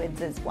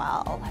fluids as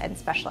well and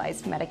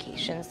specialized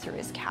medications through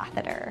his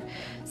catheter.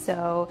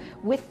 So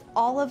with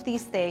all of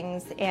these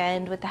things,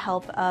 and with the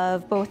help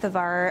of both of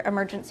our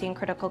emergency and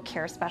critical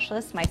care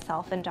specialists,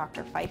 myself and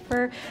Dr.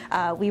 Pfeiffer,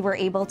 we were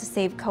able to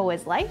save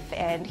Koa's life,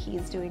 and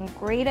he's doing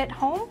great at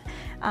home,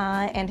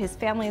 and his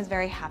family is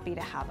very happy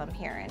to have him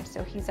here, and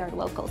so he's our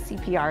local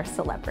CPR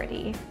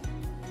celebrity.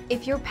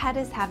 If your pet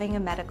is having a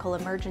medical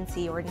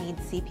emergency or needs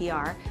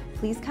CPR,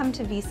 please come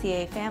to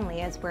VCA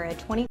Family, as we're a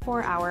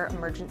 24-hour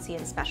emergency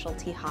and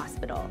specialty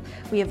hospital.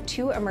 We have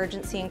 2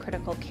 emergency and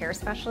critical care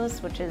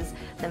specialists, which is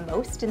the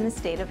most in the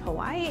state of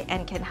Hawaii,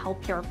 and can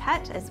help your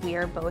pet, as we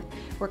are both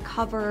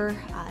Recover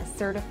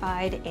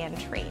certified and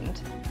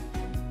trained.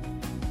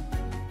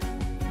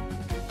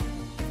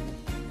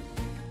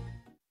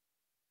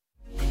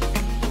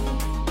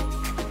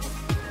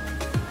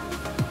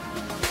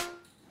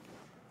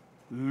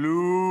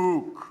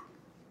 Luke,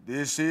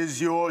 this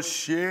is your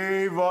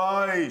shave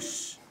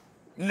ice.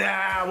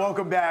 Nah,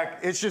 welcome back.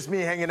 It's just me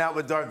hanging out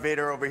with Darth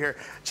Vader over here.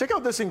 Check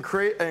out this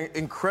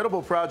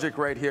incredible project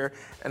right here.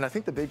 And I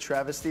think the big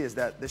travesty is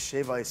that this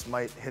shave ice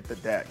might hit the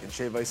deck. And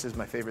shave ice is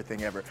my favorite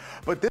thing ever.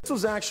 But this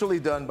was actually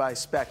done by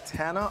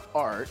Spectana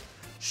Art.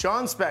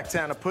 Sean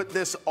Spectana put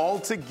this all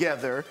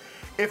together,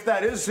 if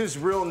that is his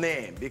real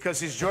name, because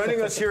he's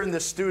joining us here in the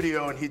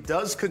studio and he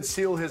does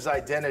conceal his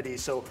identity,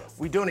 so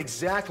we don't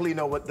exactly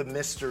know what the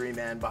mystery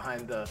man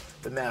behind the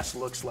mask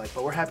looks like,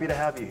 but we're happy to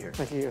have you here.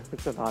 Thank you.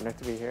 It's an honor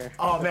to be here.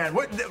 Oh man,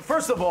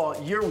 first of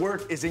all, your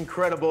work is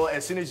incredible.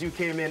 As soon as you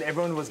came in,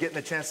 everyone was getting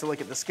a chance to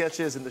look at the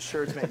sketches and the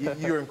shirts, man.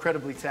 You're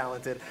incredibly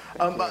talented.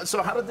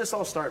 So how did this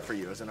all start for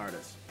you as an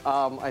artist?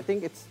 I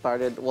think it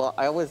started, well,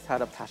 I always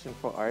had a passion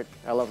for art.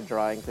 I loved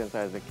drawing since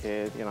I was a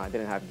kid. You know, I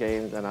didn't have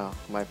games, and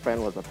my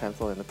friend was a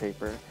pencil and a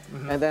paper.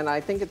 And then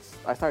I think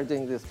I started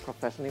doing this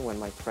professionally when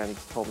my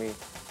friends told me,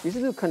 you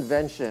should do a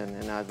convention.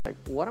 And I was like,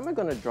 what am I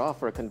going to draw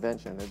for a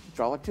convention?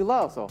 Draw what you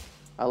love. So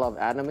I love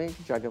anime,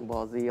 Dragon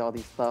Ball Z, all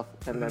these stuff.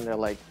 And then they're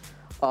like,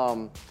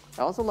 I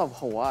also love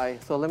Hawaii,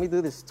 so let me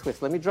do this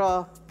twist. Let me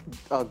draw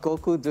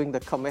Goku doing the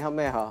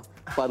Kamehameha,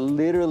 but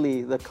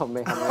literally the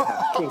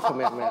Kamehameha, King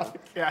Kamehameha.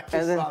 Yeah, I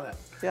just saw that.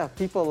 Yeah,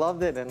 people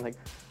loved it, and like,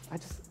 I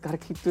just gotta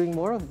keep doing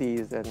more of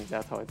these, and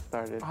that's how it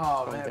started.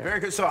 Oh man, very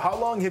good. So how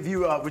long have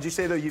you, would you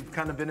say though you've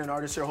kind of been an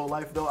artist your whole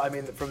life though? I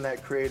mean, from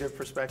that creative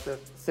perspective?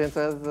 Since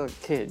I was a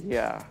kid,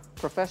 yeah.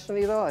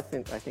 Professionally though, I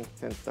think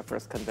since the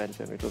first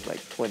convention, which was like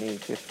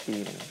 2015,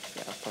 yeah,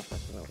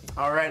 professionally.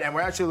 All right, and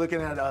we're actually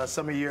looking at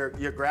some of your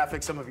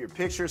graphics, some of your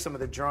pictures, some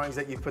of the drawings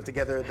that you've put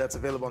together that's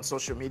available on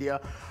social media.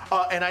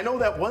 And I know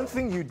that one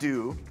thing you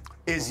do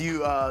is you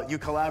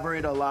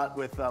collaborate a lot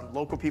with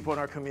local people in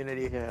our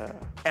community. Yeah.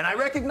 And I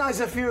recognize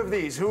a few of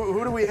these.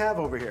 Who do we have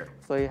over here?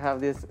 So you have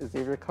this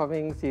Xavier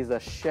Cummings. He's a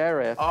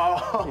sheriff.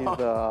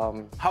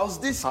 Oh. He's how's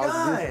this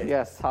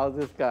guy? How's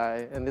this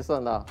guy? And this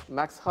one,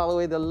 Max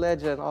Holloway, the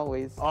legend,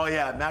 always. Oh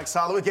yeah, Max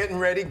Holloway getting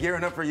ready,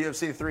 gearing up for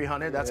UFC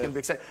 300. That's gonna be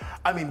exciting.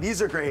 I mean,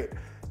 these are great.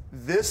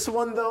 This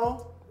one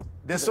though,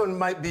 this one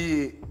might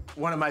be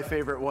one of my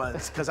favorite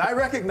ones because I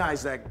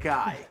recognize that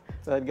guy.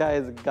 That guy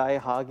is Guy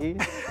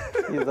Hoggy.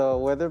 He's a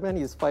weatherman.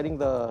 He's fighting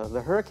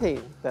the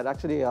hurricane that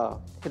actually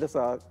hit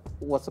us,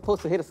 was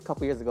supposed to hit us a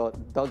couple years ago,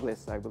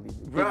 Douglas, I believe.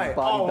 Right.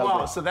 Oh,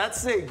 wow. So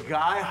that's a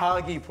Guy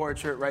Hoggy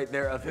portrait right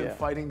there of him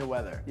fighting the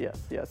weather.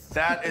 Yes, yes.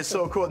 That is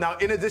so cool. Now,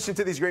 in addition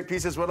to these great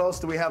pieces, what else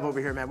do we have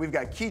over here, man? We've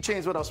got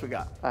keychains. What else we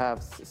got? I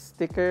have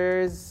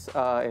stickers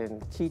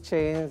and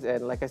keychains.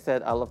 And like I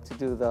said, I love to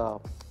do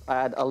I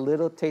add a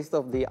little taste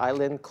of the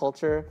island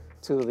culture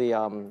to the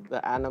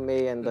anime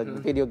and the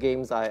video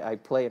games I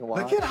play and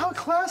watch. Look at how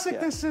classic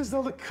this is,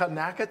 though. The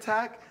Kanak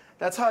Attack.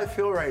 That's how I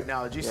feel right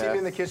now. Did you see me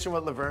in the kitchen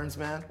with Laverne's,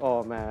 man?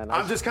 Oh, man.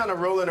 I'm just kind of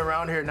rolling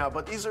around here now,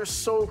 but these are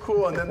so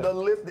cool. And then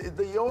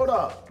the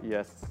Yoda.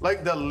 Yes.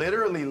 Like the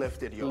literally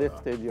lifted Yoda.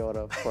 Lifted Yoda,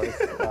 of course.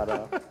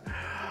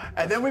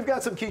 And then we've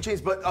got some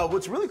keychains, but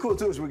what's really cool,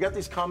 too, is we got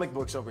these comic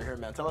books over here,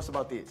 man. Tell us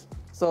about these.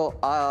 So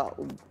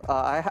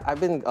I've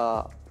been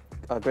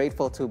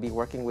grateful to be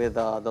working with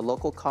the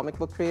local comic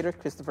book creator,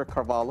 Christopher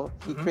Carvalho.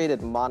 He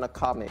created Mana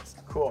Comics.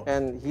 Cool.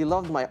 And he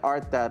loved my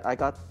art that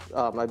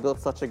I built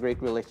such a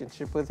great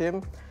relationship with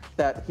him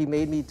that he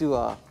made me do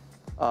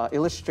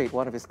illustrate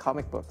one of his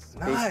comic books.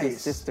 Nice. Basically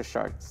Sister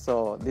Shark.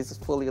 So this is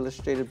fully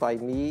illustrated by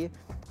me.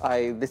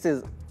 This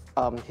is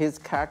his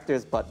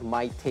characters, but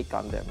my take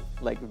on them.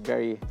 Like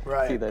very,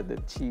 see the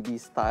chibi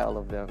style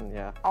of them,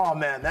 yeah. Oh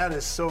man, that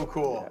is so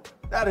cool. Yeah.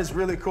 That is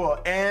really cool.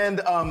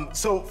 And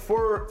so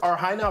for our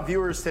High Now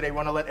viewers today, I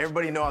want to let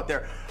everybody know out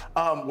there,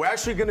 we're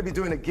actually going to be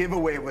doing a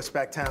giveaway with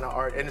Spectana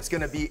Art, and it's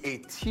going to be a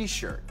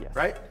t-shirt,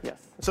 right?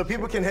 Yes. So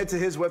people can head to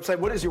his website.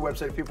 What is your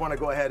website if people want to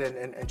go ahead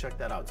and check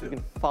that out too? You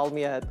can follow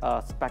me at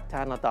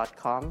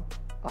spectana.com.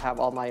 I'll have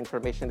all my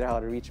information there, how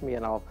to reach me,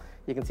 and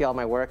you can see all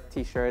my work,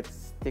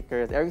 t-shirts,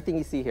 stickers, everything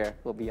you see here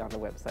will be on the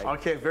website.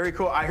 Okay, very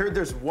cool. I heard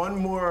there's one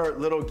more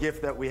little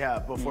gift that we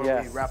have before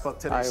we wrap up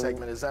today's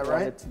segment. Is that right?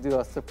 I wanted to do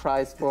a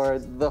surprise for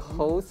the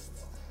host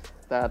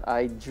that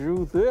I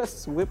drew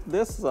this with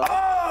this.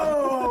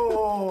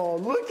 Oh,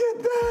 look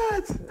at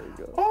that.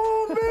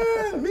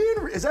 Oh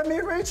man, is that me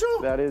and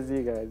Rachel? That is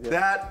you guys. Yeah.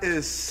 That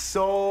is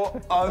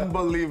so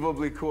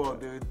unbelievably cool,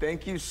 dude.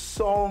 Thank you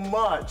so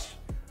much.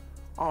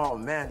 Oh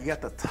man, you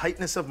got the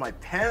tightness of my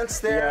pants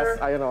there.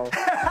 Yes, I know.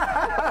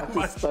 I have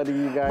to study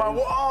you guys.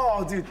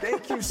 Oh, dude,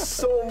 thank you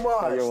so much.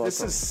 You're welcome.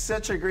 This is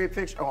such a great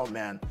picture. Oh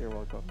man. You're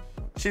welcome.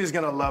 She's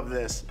gonna love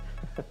this.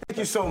 Thank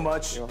you so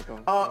much. You're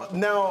welcome.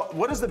 Now,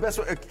 what is the best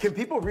way? Can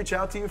people reach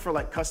out to you for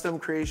like custom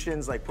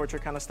creations, like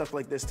portrait kind of stuff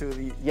like this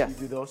too? Yes, you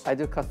do those? I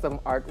do custom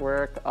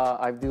artwork.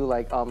 I do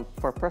like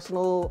for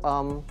personal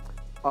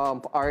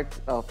art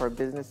for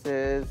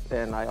businesses,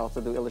 and I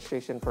also do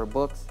illustration for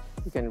books.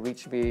 You can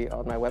reach me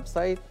on my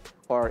website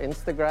or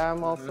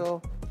Instagram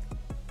also.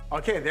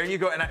 Okay, there you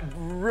go.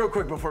 And real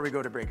quick before we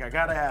go to break, I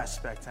gotta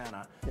ask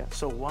Spectana. Yeah.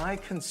 So why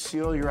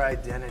conceal your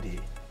identity?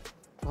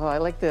 Well, I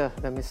like the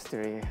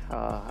mystery.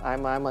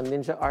 I'm a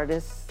ninja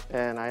artist,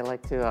 and I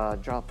like to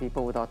draw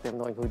people without them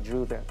knowing who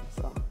drew them.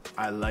 So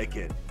I like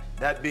it.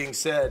 That being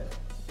said,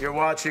 you're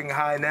watching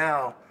High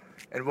Now,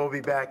 and we'll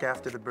be back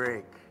after the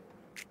break.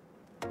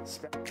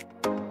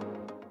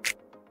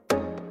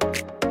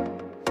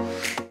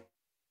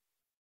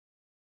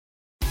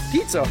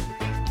 Pizza.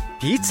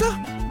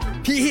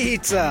 Pizza?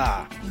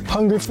 Pizza!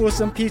 Hungry for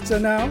some pizza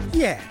now?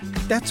 Yeah,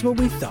 that's what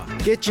we thought.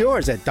 Get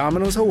yours at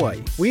Domino's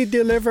Hawaii. We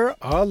deliver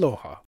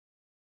aloha.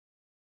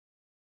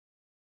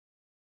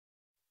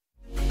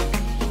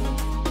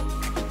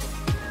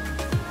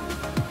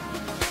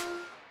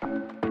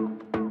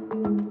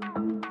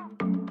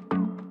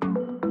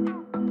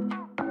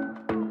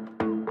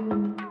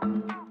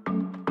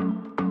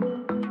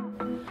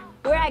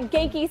 At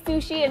Genki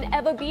Sushi in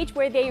Ewa Beach,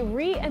 where they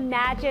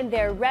reimagined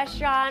their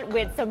restaurant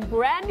with some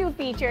brand new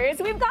features.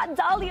 We've got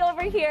Dolly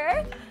over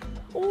here.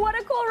 What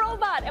a cool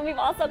robot. And we've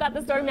also got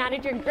the store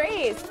manager,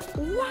 Grace.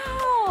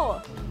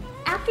 Wow.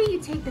 After you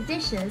take the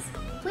dishes,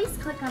 please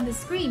click on the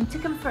screen to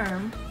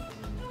confirm.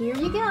 Here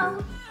you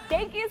go.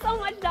 Thank you so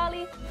much,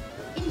 Dolly.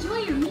 Enjoy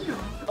your meal.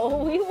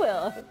 Oh, we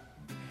will.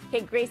 Hey,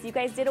 Grace, you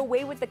guys did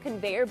away with the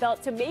conveyor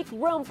belt to make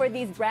room for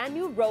these brand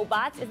new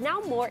robots. It's now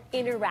more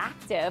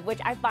interactive, which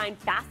I find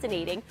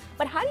fascinating.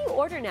 But how do you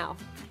order now?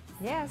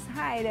 Yes,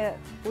 hi.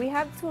 We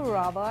have two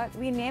robots.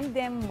 We named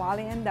them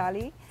Molly and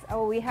Dolly.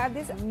 So we have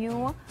this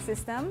new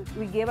system.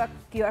 We give a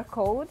QR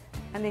code,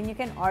 and then you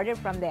can order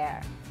from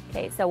there.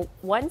 Okay, so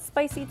one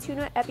spicy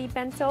tuna ebi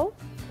bento,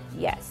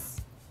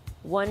 yes.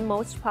 One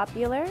most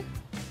popular,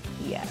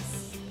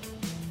 yes.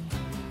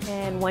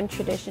 And one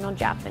traditional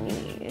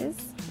Japanese.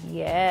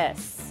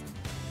 Yes.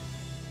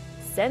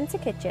 Send to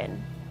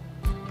kitchen.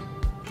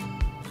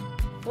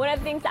 One of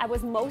the things I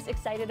was most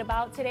excited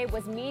about today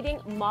was meeting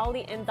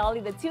Molly and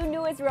Dolly, the two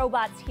newest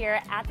robots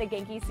here at the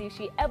Genki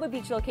Sushi Ewa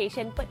Beach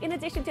location. But in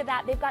addition to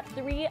that, they've got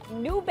 3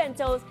 new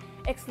bentos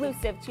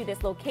exclusive to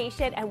this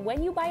location. And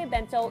when you buy a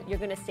bento, you're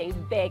gonna save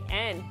big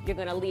and you're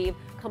gonna leave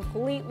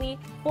completely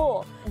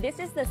full. This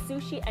is the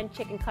sushi and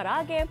chicken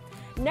karaage.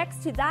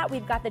 Next to that,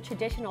 we've got the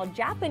traditional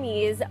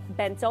Japanese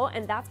bento,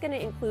 and that's gonna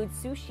include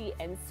sushi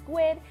and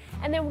squid.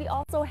 And then we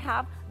also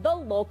have the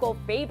local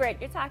favorite.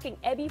 You're talking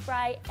ebi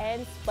fry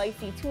and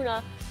spicy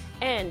tuna.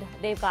 And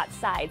they've got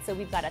sides. So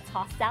we've got a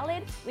tossed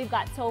salad, we've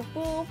got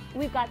tofu,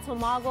 we've got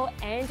tamago,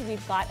 and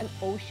we've got an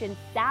ocean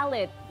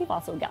salad. We've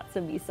also got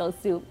some miso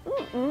soup.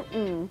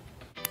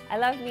 I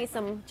love me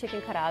some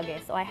chicken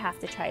karaage, so I have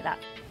to try that.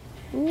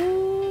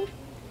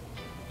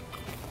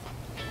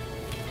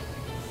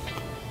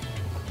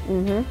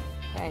 All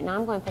right, now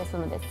I'm going for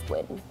some of this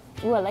squid.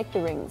 Ooh, I like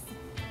the rings.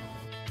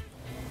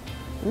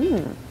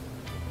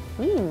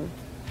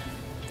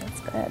 That's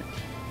good.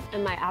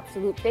 And my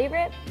absolute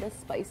favorite, the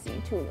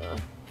spicy tuna.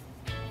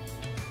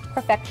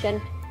 Perfection.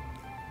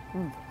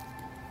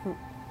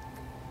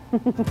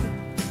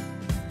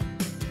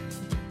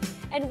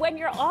 And when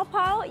you're all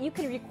pal, you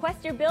can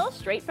request your bill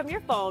straight from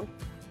your phone.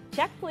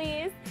 Check,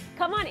 please.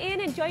 Come on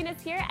in and join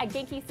us here at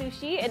Genki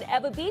Sushi in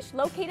Ewa Beach,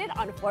 located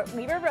on Fort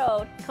Weaver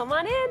Road. Come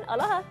on in.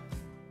 Aloha.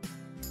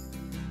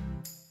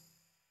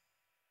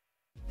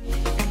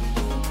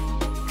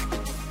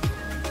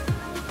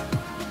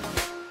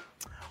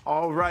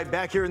 All right,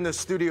 back here in the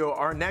studio,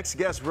 our next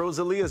guest,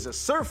 Rosalie, is a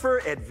surfer,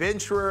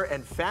 adventurer,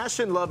 and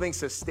fashion-loving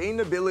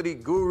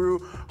sustainability guru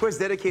who has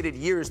dedicated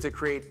years to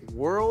create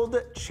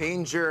World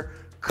Changer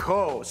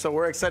Co. So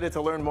we're excited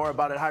to learn more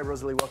about it. Hi,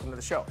 Rosalie. Welcome to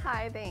the show.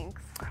 Hi,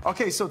 thanks.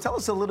 Okay, so tell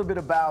us a little bit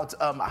about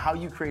how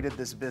you created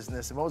this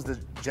business and what was the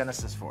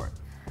genesis for it?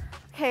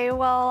 Okay,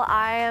 well,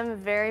 I am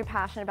very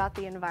passionate about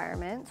the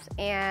environment,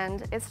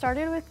 and it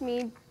started with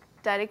me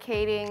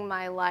dedicating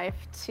my life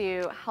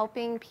to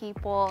helping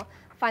people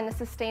find the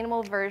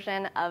sustainable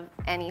version of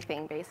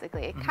anything,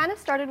 basically. It kind of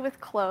started with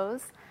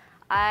clothes.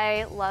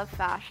 I love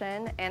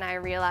fashion, and I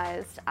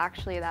realized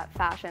actually that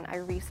fashion, I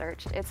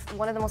researched, it's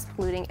one of the most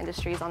polluting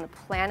industries on the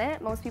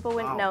planet. Most people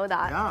wouldn't know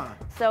that. Yeah.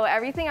 So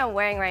everything I'm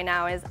wearing right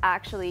now is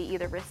actually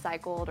either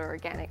recycled or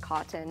organic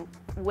cotton,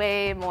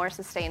 way more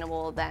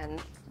sustainable than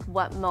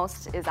what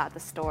most is at the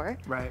store.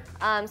 Right.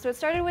 So it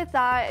started with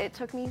that. It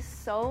took me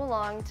so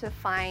long to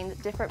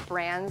find different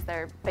brands that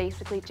are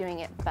basically doing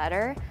it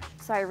better.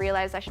 So I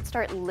realized I should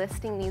start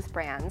listing these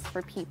brands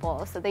for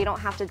people so they don't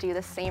have to do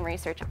the same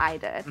research I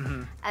did.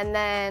 And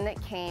then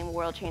came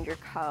World Changer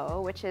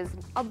Co., which is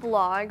a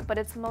blog, but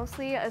it's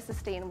mostly a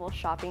sustainable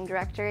shopping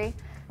directory.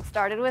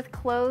 Started with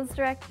clothes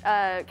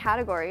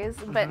categories,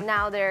 but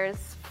now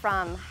there's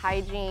from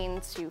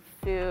hygiene to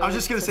food. I was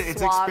just going to say,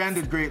 it's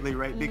expanded greatly,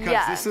 right?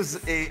 Because this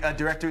is a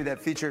directory that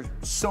features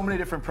so many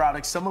different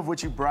products, some of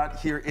which you brought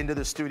here into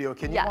the studio.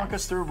 Can you walk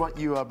us through what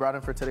you brought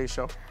in for today's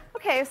show?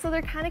 Okay, so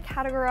they're kind of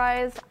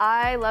categorized.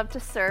 I love to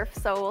surf,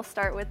 so we'll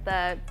start with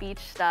the beach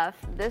stuff.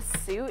 This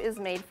suit is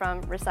made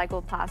from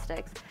recycled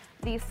plastics.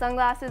 These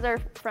sunglasses are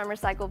from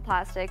recycled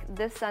plastic.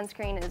 This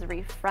sunscreen is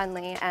reef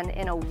friendly and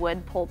in a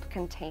wood pulp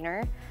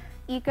container.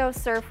 Eco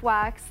Surf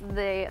Wax,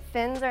 the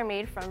fins are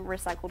made from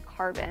recycled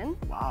carbon.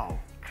 Wow.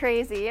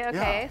 Crazy,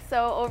 okay. Yeah.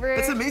 So over...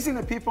 It's amazing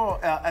that people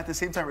at the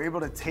same time are able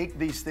to take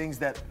these things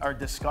that are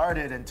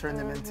discarded and turn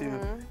them into,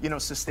 you know,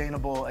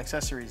 sustainable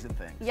accessories and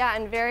things. Yeah,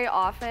 and very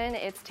often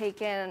it's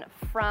taken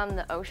from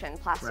the ocean,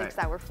 plastics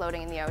that were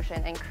floating in the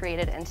ocean, and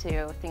created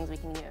into things we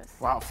can use.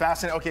 Wow,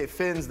 fascinating. Okay,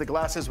 fins, the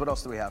glasses, what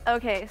else do we have?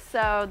 Okay,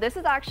 so this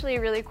is actually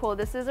really cool.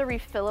 This is a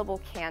refillable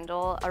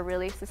candle. A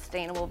really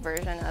sustainable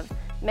version of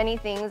many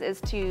things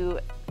is to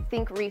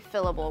think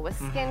refillable with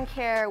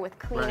skincare, with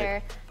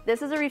cleaner.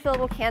 This is a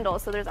refillable candle,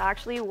 so there's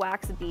actually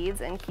wax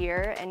beads in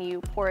here, and you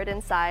pour it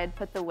inside,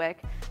 put the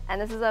wick, and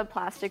this is a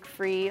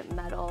plastic-free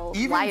metal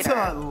lighter.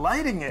 Even to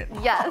lighting it.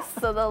 Yes,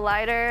 so the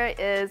lighter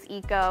is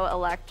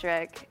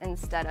eco-electric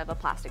instead of a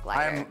plastic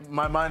lighter.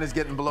 My mind is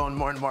getting blown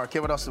more and more. Okay,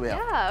 what else do we have?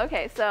 Yeah,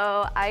 okay,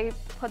 so I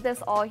put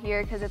this all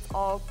here because it's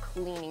all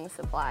cleaning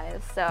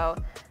supplies. So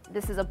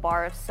this is a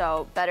bar of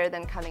soap, better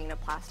than coming in a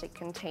plastic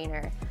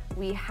container.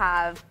 We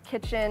have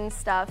kitchen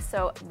stuff,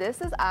 so this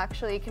is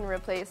actually can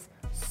replace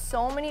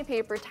so many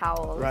paper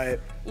towels. Right.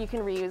 You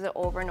can reuse it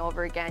over and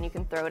over again. You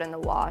can throw it in the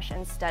wash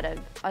instead of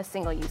a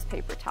single-use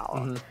paper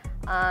towel.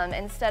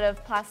 Instead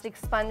of plastic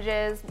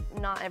sponges,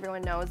 not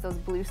everyone knows those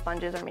blue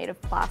sponges are made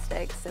of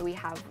plastic, so we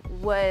have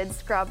wood,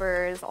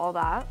 scrubbers, all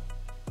that.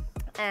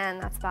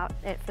 And that's about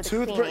it for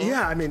the cleaning.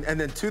 Yeah, I mean, and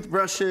then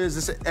toothbrushes,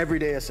 this is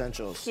everyday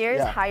essentials.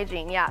 Here's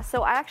hygiene,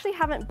 So I actually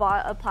haven't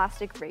bought a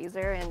plastic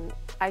razor in,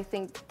 I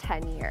think,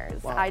 10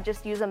 years. Wow. I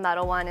just use a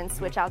metal one and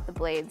switch out the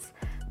blades.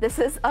 This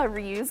is a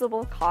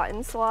reusable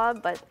cotton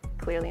swab, but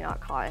clearly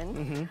not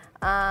cotton.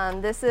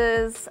 This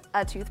is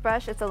a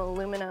toothbrush. It's an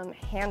aluminum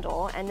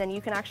handle, and then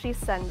you can actually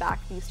send back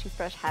these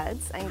toothbrush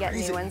heads and get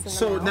new ones in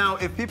the mail. Now,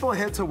 if people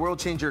head to World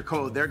Changer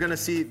Co., they're going to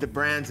see the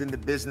brands and the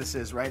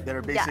businesses, right, that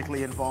are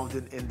basically involved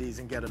in these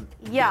and get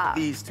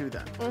these to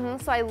them.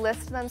 So I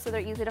list them so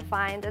they're easy to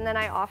find, and then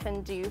I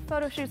often do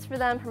photo shoots for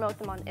them, promote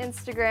them on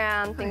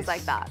Instagram, things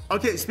like that.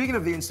 Okay, speaking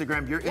of the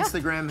Instagram, your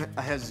Instagram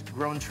has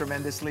grown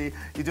tremendously.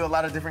 You do a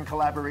lot of different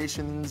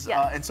collaborations,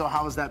 and so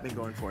how has that been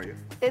going for you?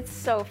 It's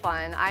so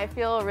fun. I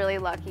feel really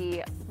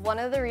lucky. One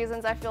of the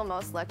reasons I feel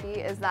most lucky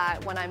is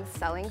that when I'm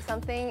selling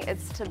something,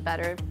 it's to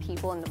better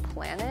people and the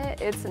planet.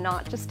 It's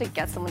not just to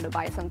get someone to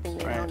buy something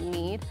they don't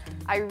need.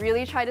 I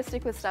really try to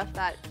stick with stuff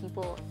that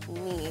people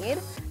need,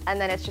 and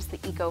then it's just the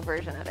eco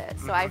version of it.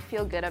 So I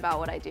feel good about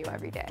what I do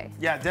every day.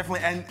 Yeah,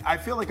 definitely. And I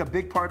feel like a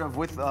big part of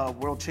with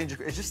World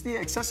Changer is just the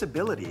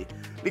accessibility.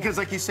 Because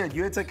like you said,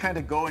 you had to kind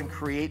of go and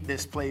create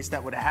this place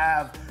that would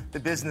have the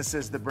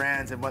businesses, the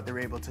brands, and what they're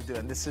able to do.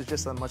 And this is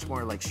just a much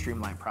more like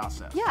streamlined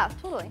process. Yeah,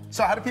 totally.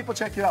 So how do people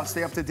check you out?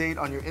 Stay up to date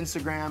on your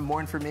Instagram, more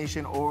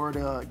information, or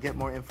to get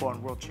more info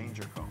on World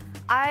Changer Co.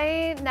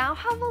 I now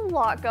have a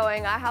lot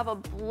going. I have a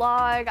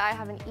blog, I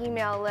have an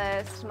email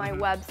list, my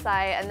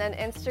website, and then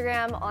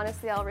Instagram.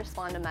 Honestly, I'll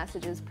respond to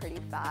messages pretty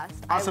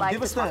fast. Awesome. I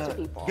like to talk to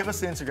people. Give us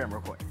the Instagram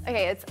real quick.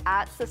 Okay, it's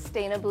at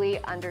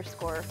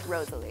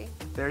sustainably_Rosalie.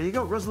 There you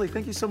go. Rosalie,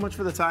 thank you so much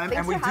for the time. Thanks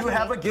and we for do having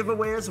have me. a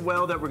giveaway as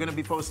well that we're going to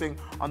be posting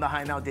on the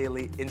High Now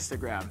Daily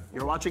Instagram.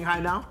 You're watching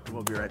High Now, and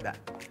we'll be right back.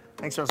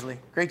 Thanks, Rosalie.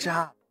 Great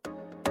job.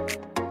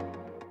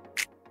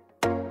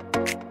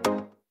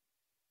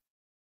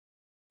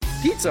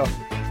 Pizza.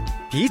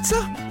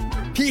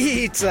 Pizza?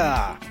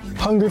 Pizza!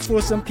 Hungry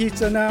for some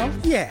pizza now?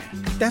 Yeah,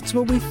 that's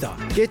what we thought.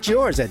 Get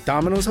yours at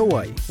Domino's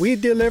Hawaii. We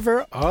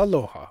deliver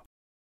aloha.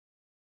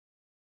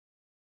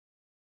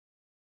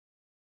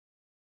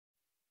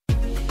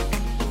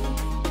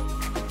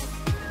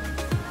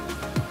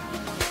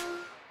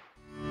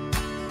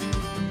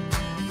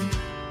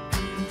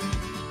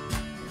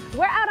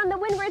 We're out on the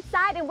windward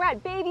side, and we're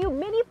at Bayview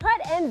Mini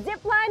Putt and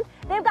Zipline.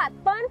 They've got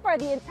fun for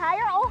the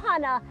entire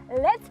Ohana.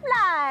 Let's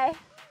fly!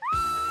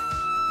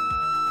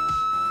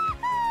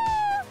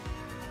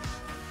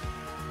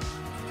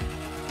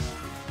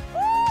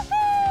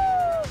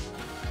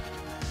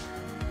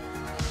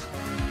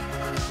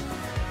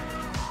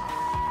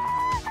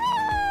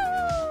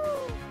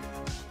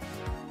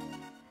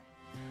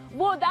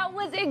 Whoa, that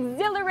was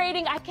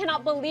exhilarating. I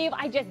cannot believe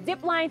I just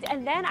ziplined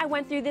and then I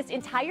went through this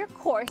entire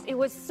course. It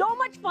was so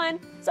much fun.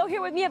 So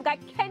here with me, I've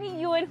got Kenny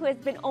Ewan, who has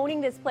been owning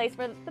this place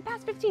for the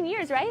past 15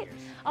 years, right?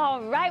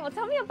 All right, well,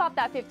 tell me about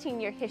that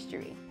 15-year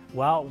history.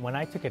 Well, when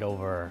I took it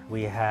over,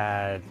 we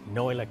had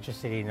no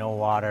electricity, no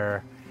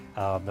water.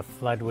 The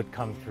flood would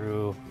come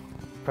through.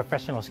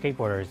 Professional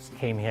skateboarders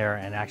came here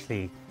and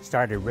actually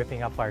started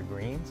ripping up our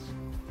greens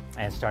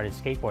and started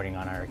skateboarding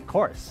on our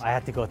course. I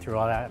had to go through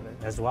all that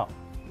as well.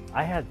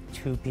 I had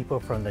two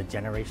people from the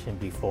generation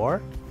before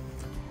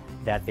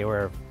that they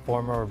were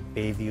former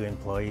Bayview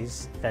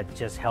employees that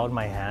just held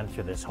my hand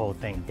through this whole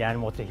thing. Dan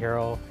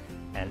Motohiro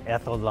and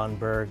Ethel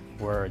Lundberg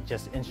were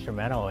just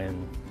instrumental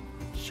in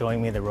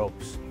showing me the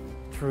ropes.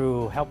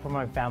 Through help from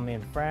my family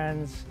and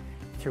friends,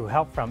 through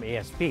help from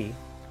ASB,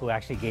 who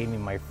actually gave me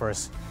my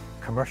first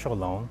commercial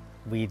loan,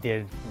 we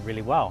did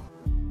really well.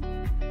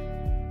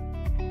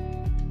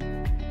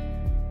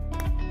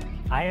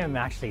 I am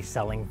actually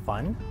selling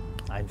fun.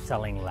 I'm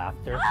selling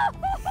laughter.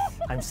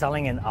 I'm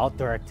selling an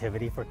outdoor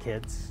activity for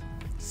kids.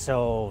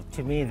 So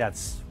to me,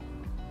 that's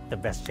the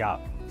best job.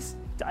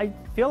 I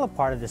feel a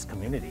part of this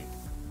community,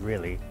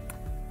 really.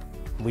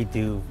 We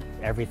do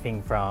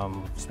everything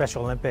from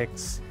Special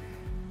Olympics.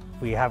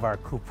 We have our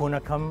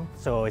kupuna come,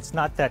 so it's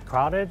not that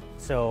crowded.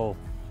 So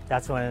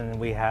that's when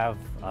we have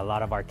a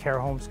lot of our care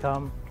homes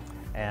come.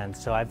 And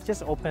so I've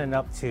just opened it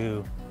up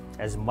to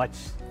as much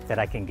that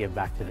I can give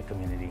back to the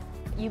community.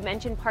 You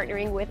mentioned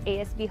partnering with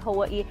ASB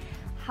Hawaii.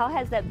 How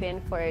has that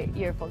been for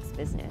your folks'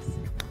 business?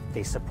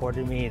 They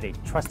supported me, they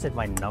trusted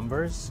my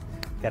numbers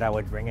that I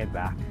would bring it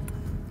back.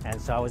 And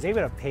so I was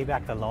able to pay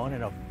back the loan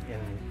in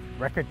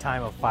record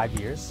time of 5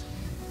 years.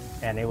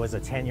 And it was a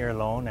 10-year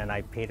loan and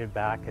I paid it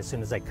back as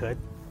soon as I could.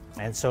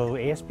 And so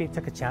ASB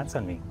took a chance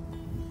on me.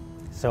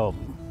 So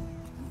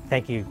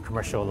thank you,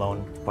 Commercial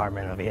Loan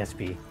Department of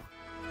ASB.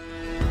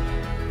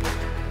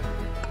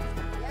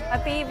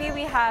 At Bayview,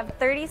 we have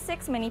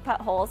 36 mini putt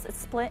holes. It's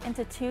split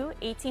into two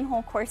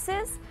 18-hole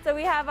courses. So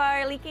we have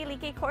our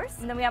Like course,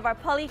 and then we have our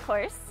Pali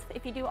course.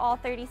 If you do all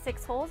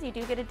 36 holes, you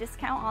do get a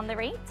discount on the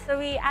rate. So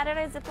we added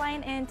a zip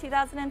line in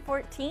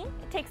 2014.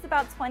 It takes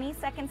about 20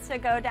 seconds to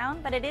go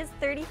down, but it is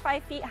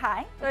 35 feet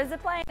high. So our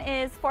zip line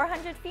is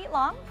 400 feet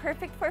long,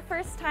 perfect for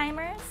first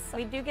timers.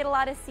 We do get a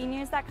lot of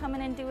seniors that come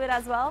in and do it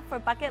as well for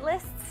bucket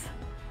lists.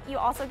 You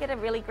also get a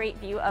really great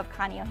view of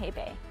Kaneohe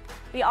Bay.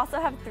 We also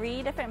have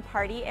 3 different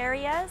party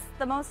areas.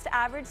 The most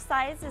average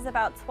size is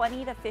about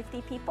 20 to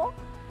 50 people,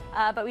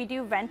 but we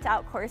do rent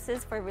out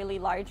courses for really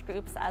large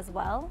groups as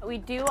well. We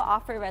do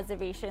offer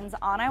reservations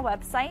on our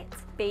website,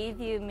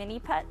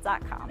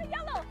 bayviewminiputt.com.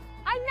 Yellow!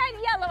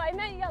 I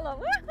meant yellow.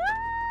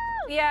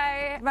 Woohoo! We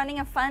are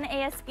running a fun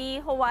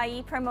ASB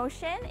Hawaii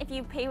promotion. If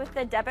you pay with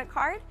the debit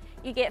card,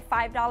 you get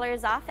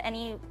 $5 off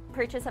any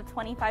purchase of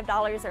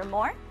 $25 or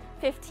more.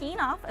 15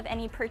 off of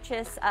any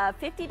purchase of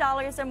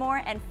 $50 or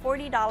more, and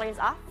 $40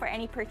 off for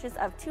any purchase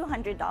of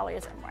 $200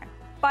 or more.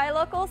 Buy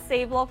local,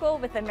 save local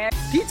with American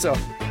Pizza.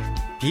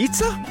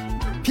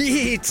 Pizza?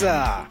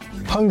 Pizza!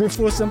 Hungry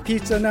for some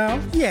pizza now?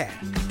 Yeah,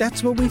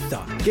 that's what we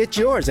thought. Get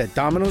yours at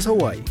Domino's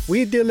Hawaii.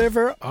 We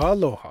deliver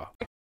aloha.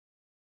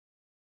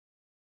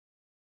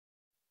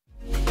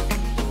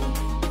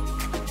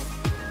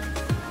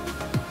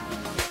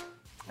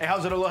 Hey,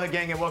 how's it, Aloha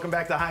gang, and welcome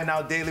back to High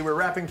Now Daily. We're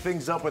wrapping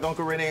things up with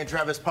Uncle Rene and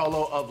Travis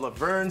Paulo of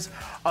Laverne's.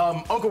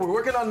 Uncle, we're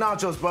working on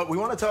nachos, but we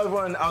want to tell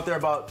everyone out there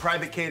about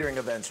private catering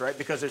events, right?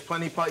 Because there's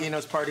plenty of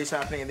Pa'inos parties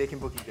happening, and they can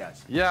book you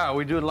guys. Yeah,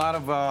 we do a lot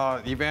of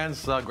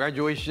events,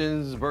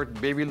 graduations,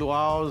 baby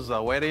luau's,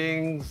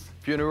 weddings,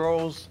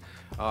 funerals,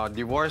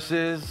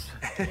 divorces.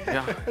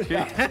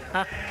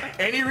 Yeah.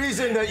 Any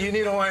reason that you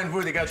need Hawaiian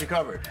food, they got you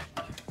covered.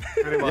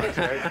 Pretty much,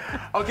 right?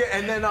 Okay,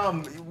 and then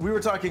we were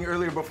talking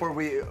earlier before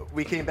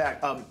we came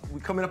back.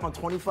 We're coming up on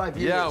 25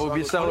 years. Yeah, we'll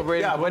be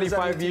celebrating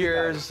 25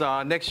 years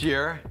next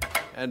year,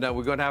 and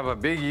we're going to have a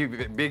big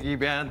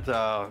event.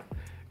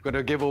 Going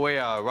to give away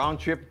a round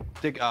trip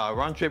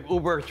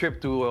Uber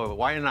trip to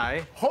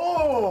Waianae.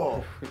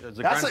 Oh, that's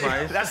the grand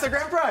prize. That's the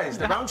grand prize,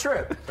 the round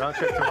trip. Round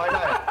trip to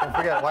Waianae. Don't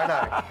forget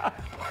Waianae.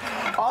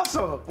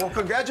 Awesome. Well,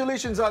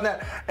 congratulations on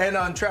that. And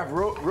Trav,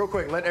 real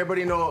quick, let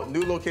everybody know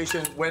new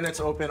location, when it's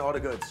open, all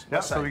the goods. Yeah,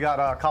 so we got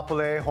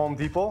Kapolei Home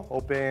Depot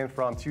open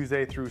from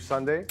Tuesday through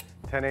Sunday,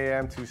 10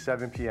 a.m. to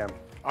 7 p.m.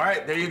 All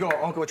right, there you go,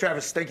 Uncle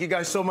Travis. Thank you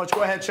guys so much.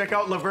 Go ahead, check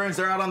out Laverne's.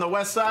 They're out on the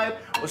west side.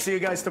 We'll see you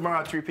guys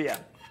tomorrow at 3 p.m.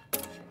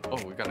 Oh,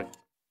 we got it.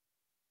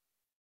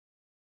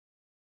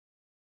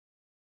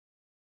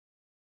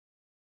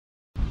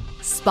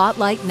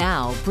 Spotlight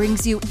Now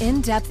brings you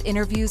in-depth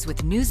interviews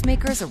with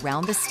newsmakers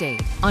around the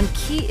state on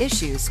key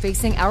issues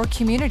facing our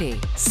community.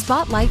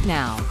 Spotlight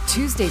Now,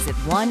 Tuesdays at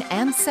 1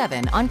 and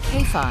 7 on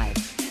K5.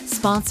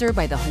 Sponsored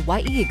by the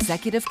Hawaii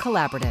Executive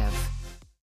Collaborative.